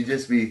kid, you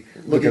just be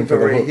looking for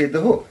where he hid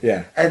the hook.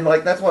 Yeah. And,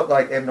 like, that's what,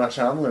 like, M. Night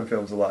Shyamalan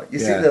films are like. You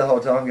sit there the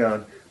whole time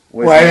going,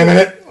 wait a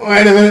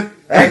minute.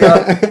 Hang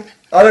on.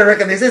 I don't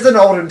reckon this is an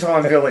olden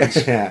time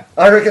village. Yeah.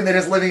 I reckon they're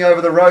just living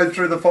over the road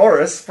through the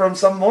forest from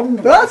some modern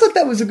place. But I thought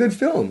that was a good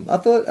film. I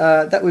thought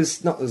that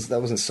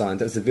wasn't Signed,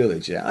 that was The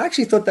Village, yeah. I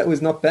actually thought that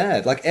was not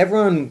bad. Like,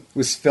 everyone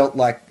felt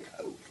like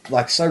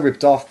so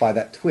ripped off by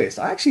that twist.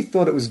 I actually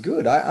thought it was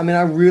good. I mean,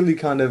 I really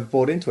kind of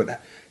bought into it.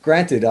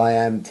 Granted, I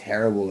am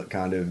terrible at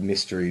kind of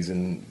mysteries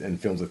and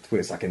films with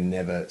twists. I can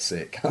never see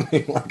it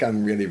coming. Like,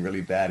 I'm really,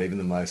 really bad. Even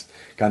the most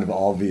kind of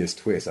obvious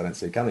twist, I don't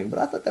see coming. But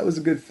I thought that was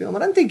a good film. I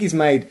don't think he's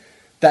made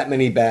that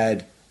many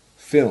bad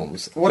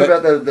films. What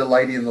about the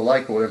Lady in the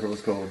Lake or whatever it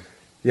was called?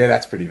 Yeah,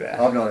 that's pretty bad.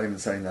 I've not even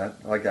seen that.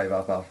 I gave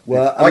up after.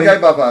 Well, I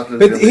gave up after.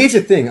 But here's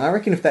the thing: I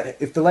reckon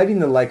if The Lady in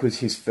the Lake was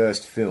his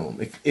first film,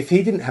 if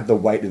he didn't have the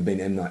weight of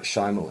being M. Night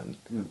Shyamalan,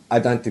 I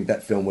don't think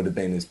that film would have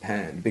been as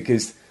panned.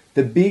 Because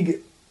the big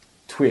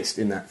twist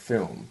in that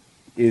film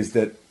is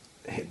that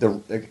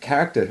the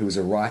character who was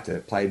a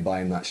writer, played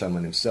by M. Night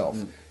Shyamalan himself,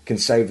 can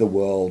save the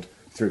world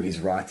through his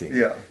writing.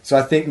 Yeah. So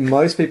I think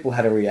most people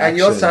had a reaction. And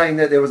you're saying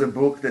that there was a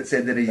book that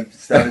said that he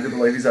started to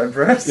believe his own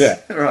press?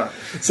 Yeah. Right.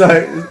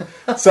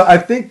 So I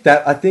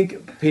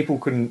think people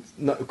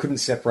couldn't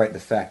separate the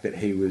fact that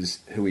he was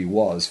who he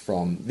was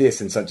from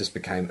this, and so it just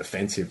became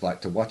offensive.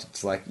 Like, to watch it,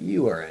 it's like,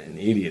 you are an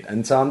idiot.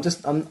 And so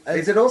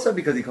Is it also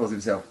because he calls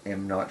himself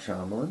M. Night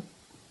Shyamalan?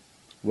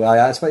 Well,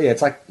 yeah,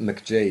 it's like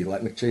McG.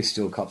 Like, McG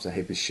still cops a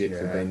heap of shit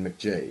for being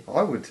McG.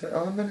 I would too.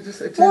 I mean, it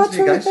turns What's me wrong with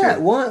against that?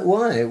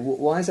 you.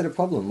 Why is that a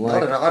problem?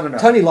 Like, I don't know.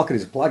 Tony Lockett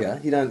is a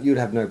plugger. You'd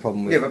have no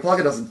problem with. Yeah, but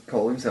Plugger doesn't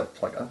call himself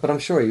Plugger. But I'm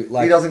sure he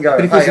doesn't go,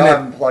 hey,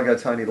 I'm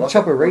Plugger Tony Lockett.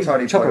 Chopper Reed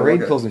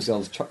Lockett.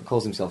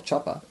 calls himself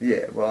Chopper.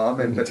 Yeah, well,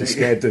 I mean, but too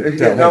scared to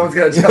tell no him. one's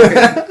going to tell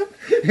him.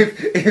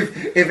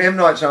 If M.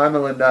 Night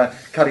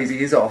Shyamalan cut his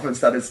ears off and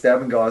started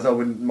stabbing guys, I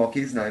wouldn't mock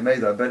his name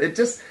either. But there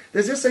just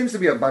seems to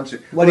be a bunch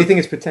of. Why do you think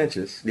it's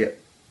pretentious? Yeah.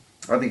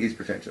 I think he's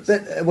pretentious.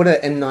 But what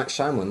a M. Night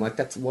Shyamalan, like,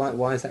 that's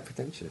why is that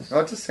pretentious? Oh,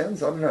 it just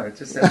sounds, I don't know, it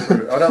just sounds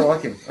rude. I don't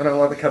like him. I don't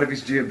like the cut of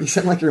his jib. You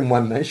sound like you're in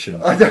One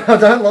Nation. I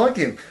don't like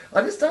him.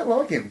 I just don't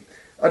like him.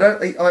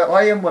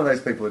 I am one of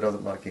those people who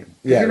doesn't like him.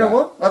 Yeah, you know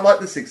what? I like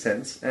The Sixth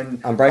Sense,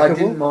 and Unbreakable? I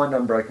didn't mind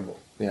Unbreakable.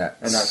 Yeah.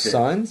 And that's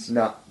Signs? it.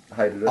 No,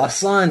 hated it.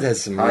 Signs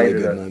has some really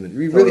good moments.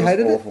 You Thought really it was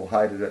hated awful.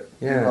 Hated it.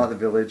 Yeah. Didn't like The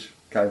Village.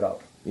 Gave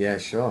up. Yeah,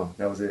 sure.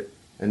 That was it.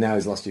 And now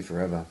he's lost you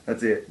forever.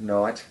 That's it.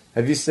 Night.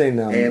 Have you seen...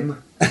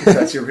 M, if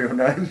that's your real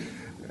name.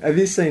 Have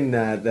you seen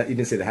that? You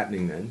didn't see The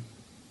Happening then?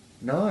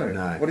 No.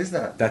 What is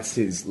that? That's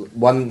his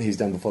one he's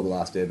done before The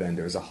Last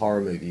Airbender. Is a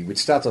horror movie which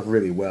starts off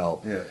really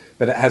well. Yeah.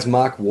 But it has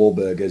Mark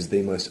Wahlberg as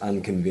the most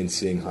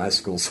unconvincing high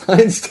school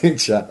science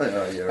teacher,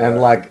 and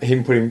like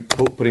him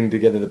putting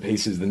together the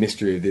pieces, the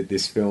mystery of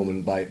this film,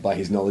 and by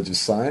his knowledge of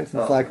science.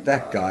 It's like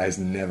that guy has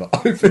never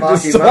opened a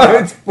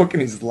science book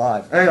in his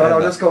life. Hang on,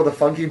 I'll just call the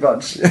Funky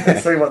Bunch and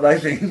see what they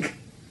think.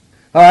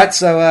 All right,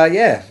 so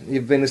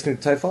you've been listening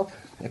to TOFOP.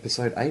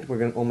 Episode 8,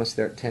 we're almost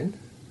there at 10.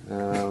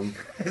 So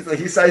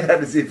you say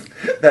that as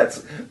if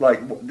that's like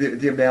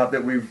the amount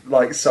that we've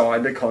like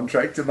signed a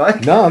contract to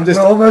make. No, I'm just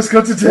we almost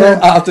got to 10. Well,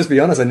 I'll just be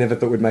honest. I never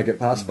thought we'd make it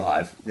past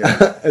 5.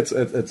 Yeah.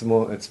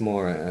 it's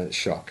more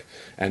shock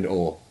and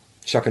awe,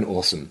 shock and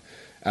awesome.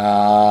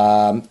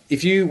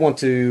 If you want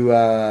to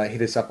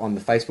hit us up on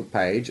the Facebook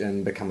page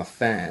and become a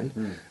fan,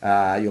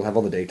 you'll have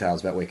all the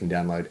details about where you can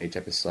download each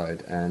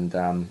episode, and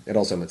it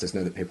also lets us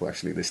know that people are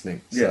actually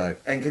listening. Yeah. So,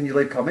 and can you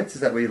leave comments?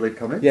 Is that where you leave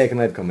comments? yeah, you can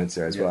leave comments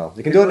there as well.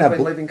 You can do it now.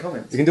 Leaving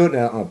comments. You can do it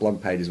now on a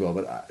blog page as well,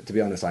 but to be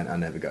honest, I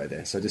never go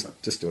there. So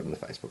just do it on the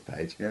Facebook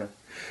page. Yeah.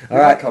 All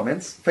right.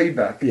 Comments,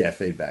 feedback. Yeah,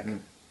 feedback.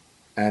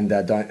 And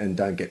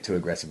don't get too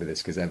aggressive with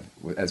this because,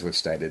 as we've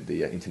stated,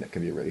 the internet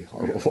can be a really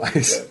horrible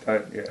place.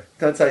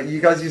 Don't say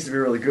you guys used to be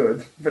really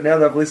good, but now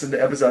that I've listened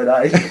to episode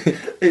 8,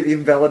 it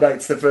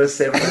invalidates the first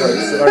 7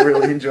 weeks that I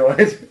really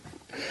enjoyed.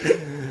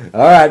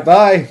 All right,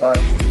 bye.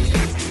 Bye.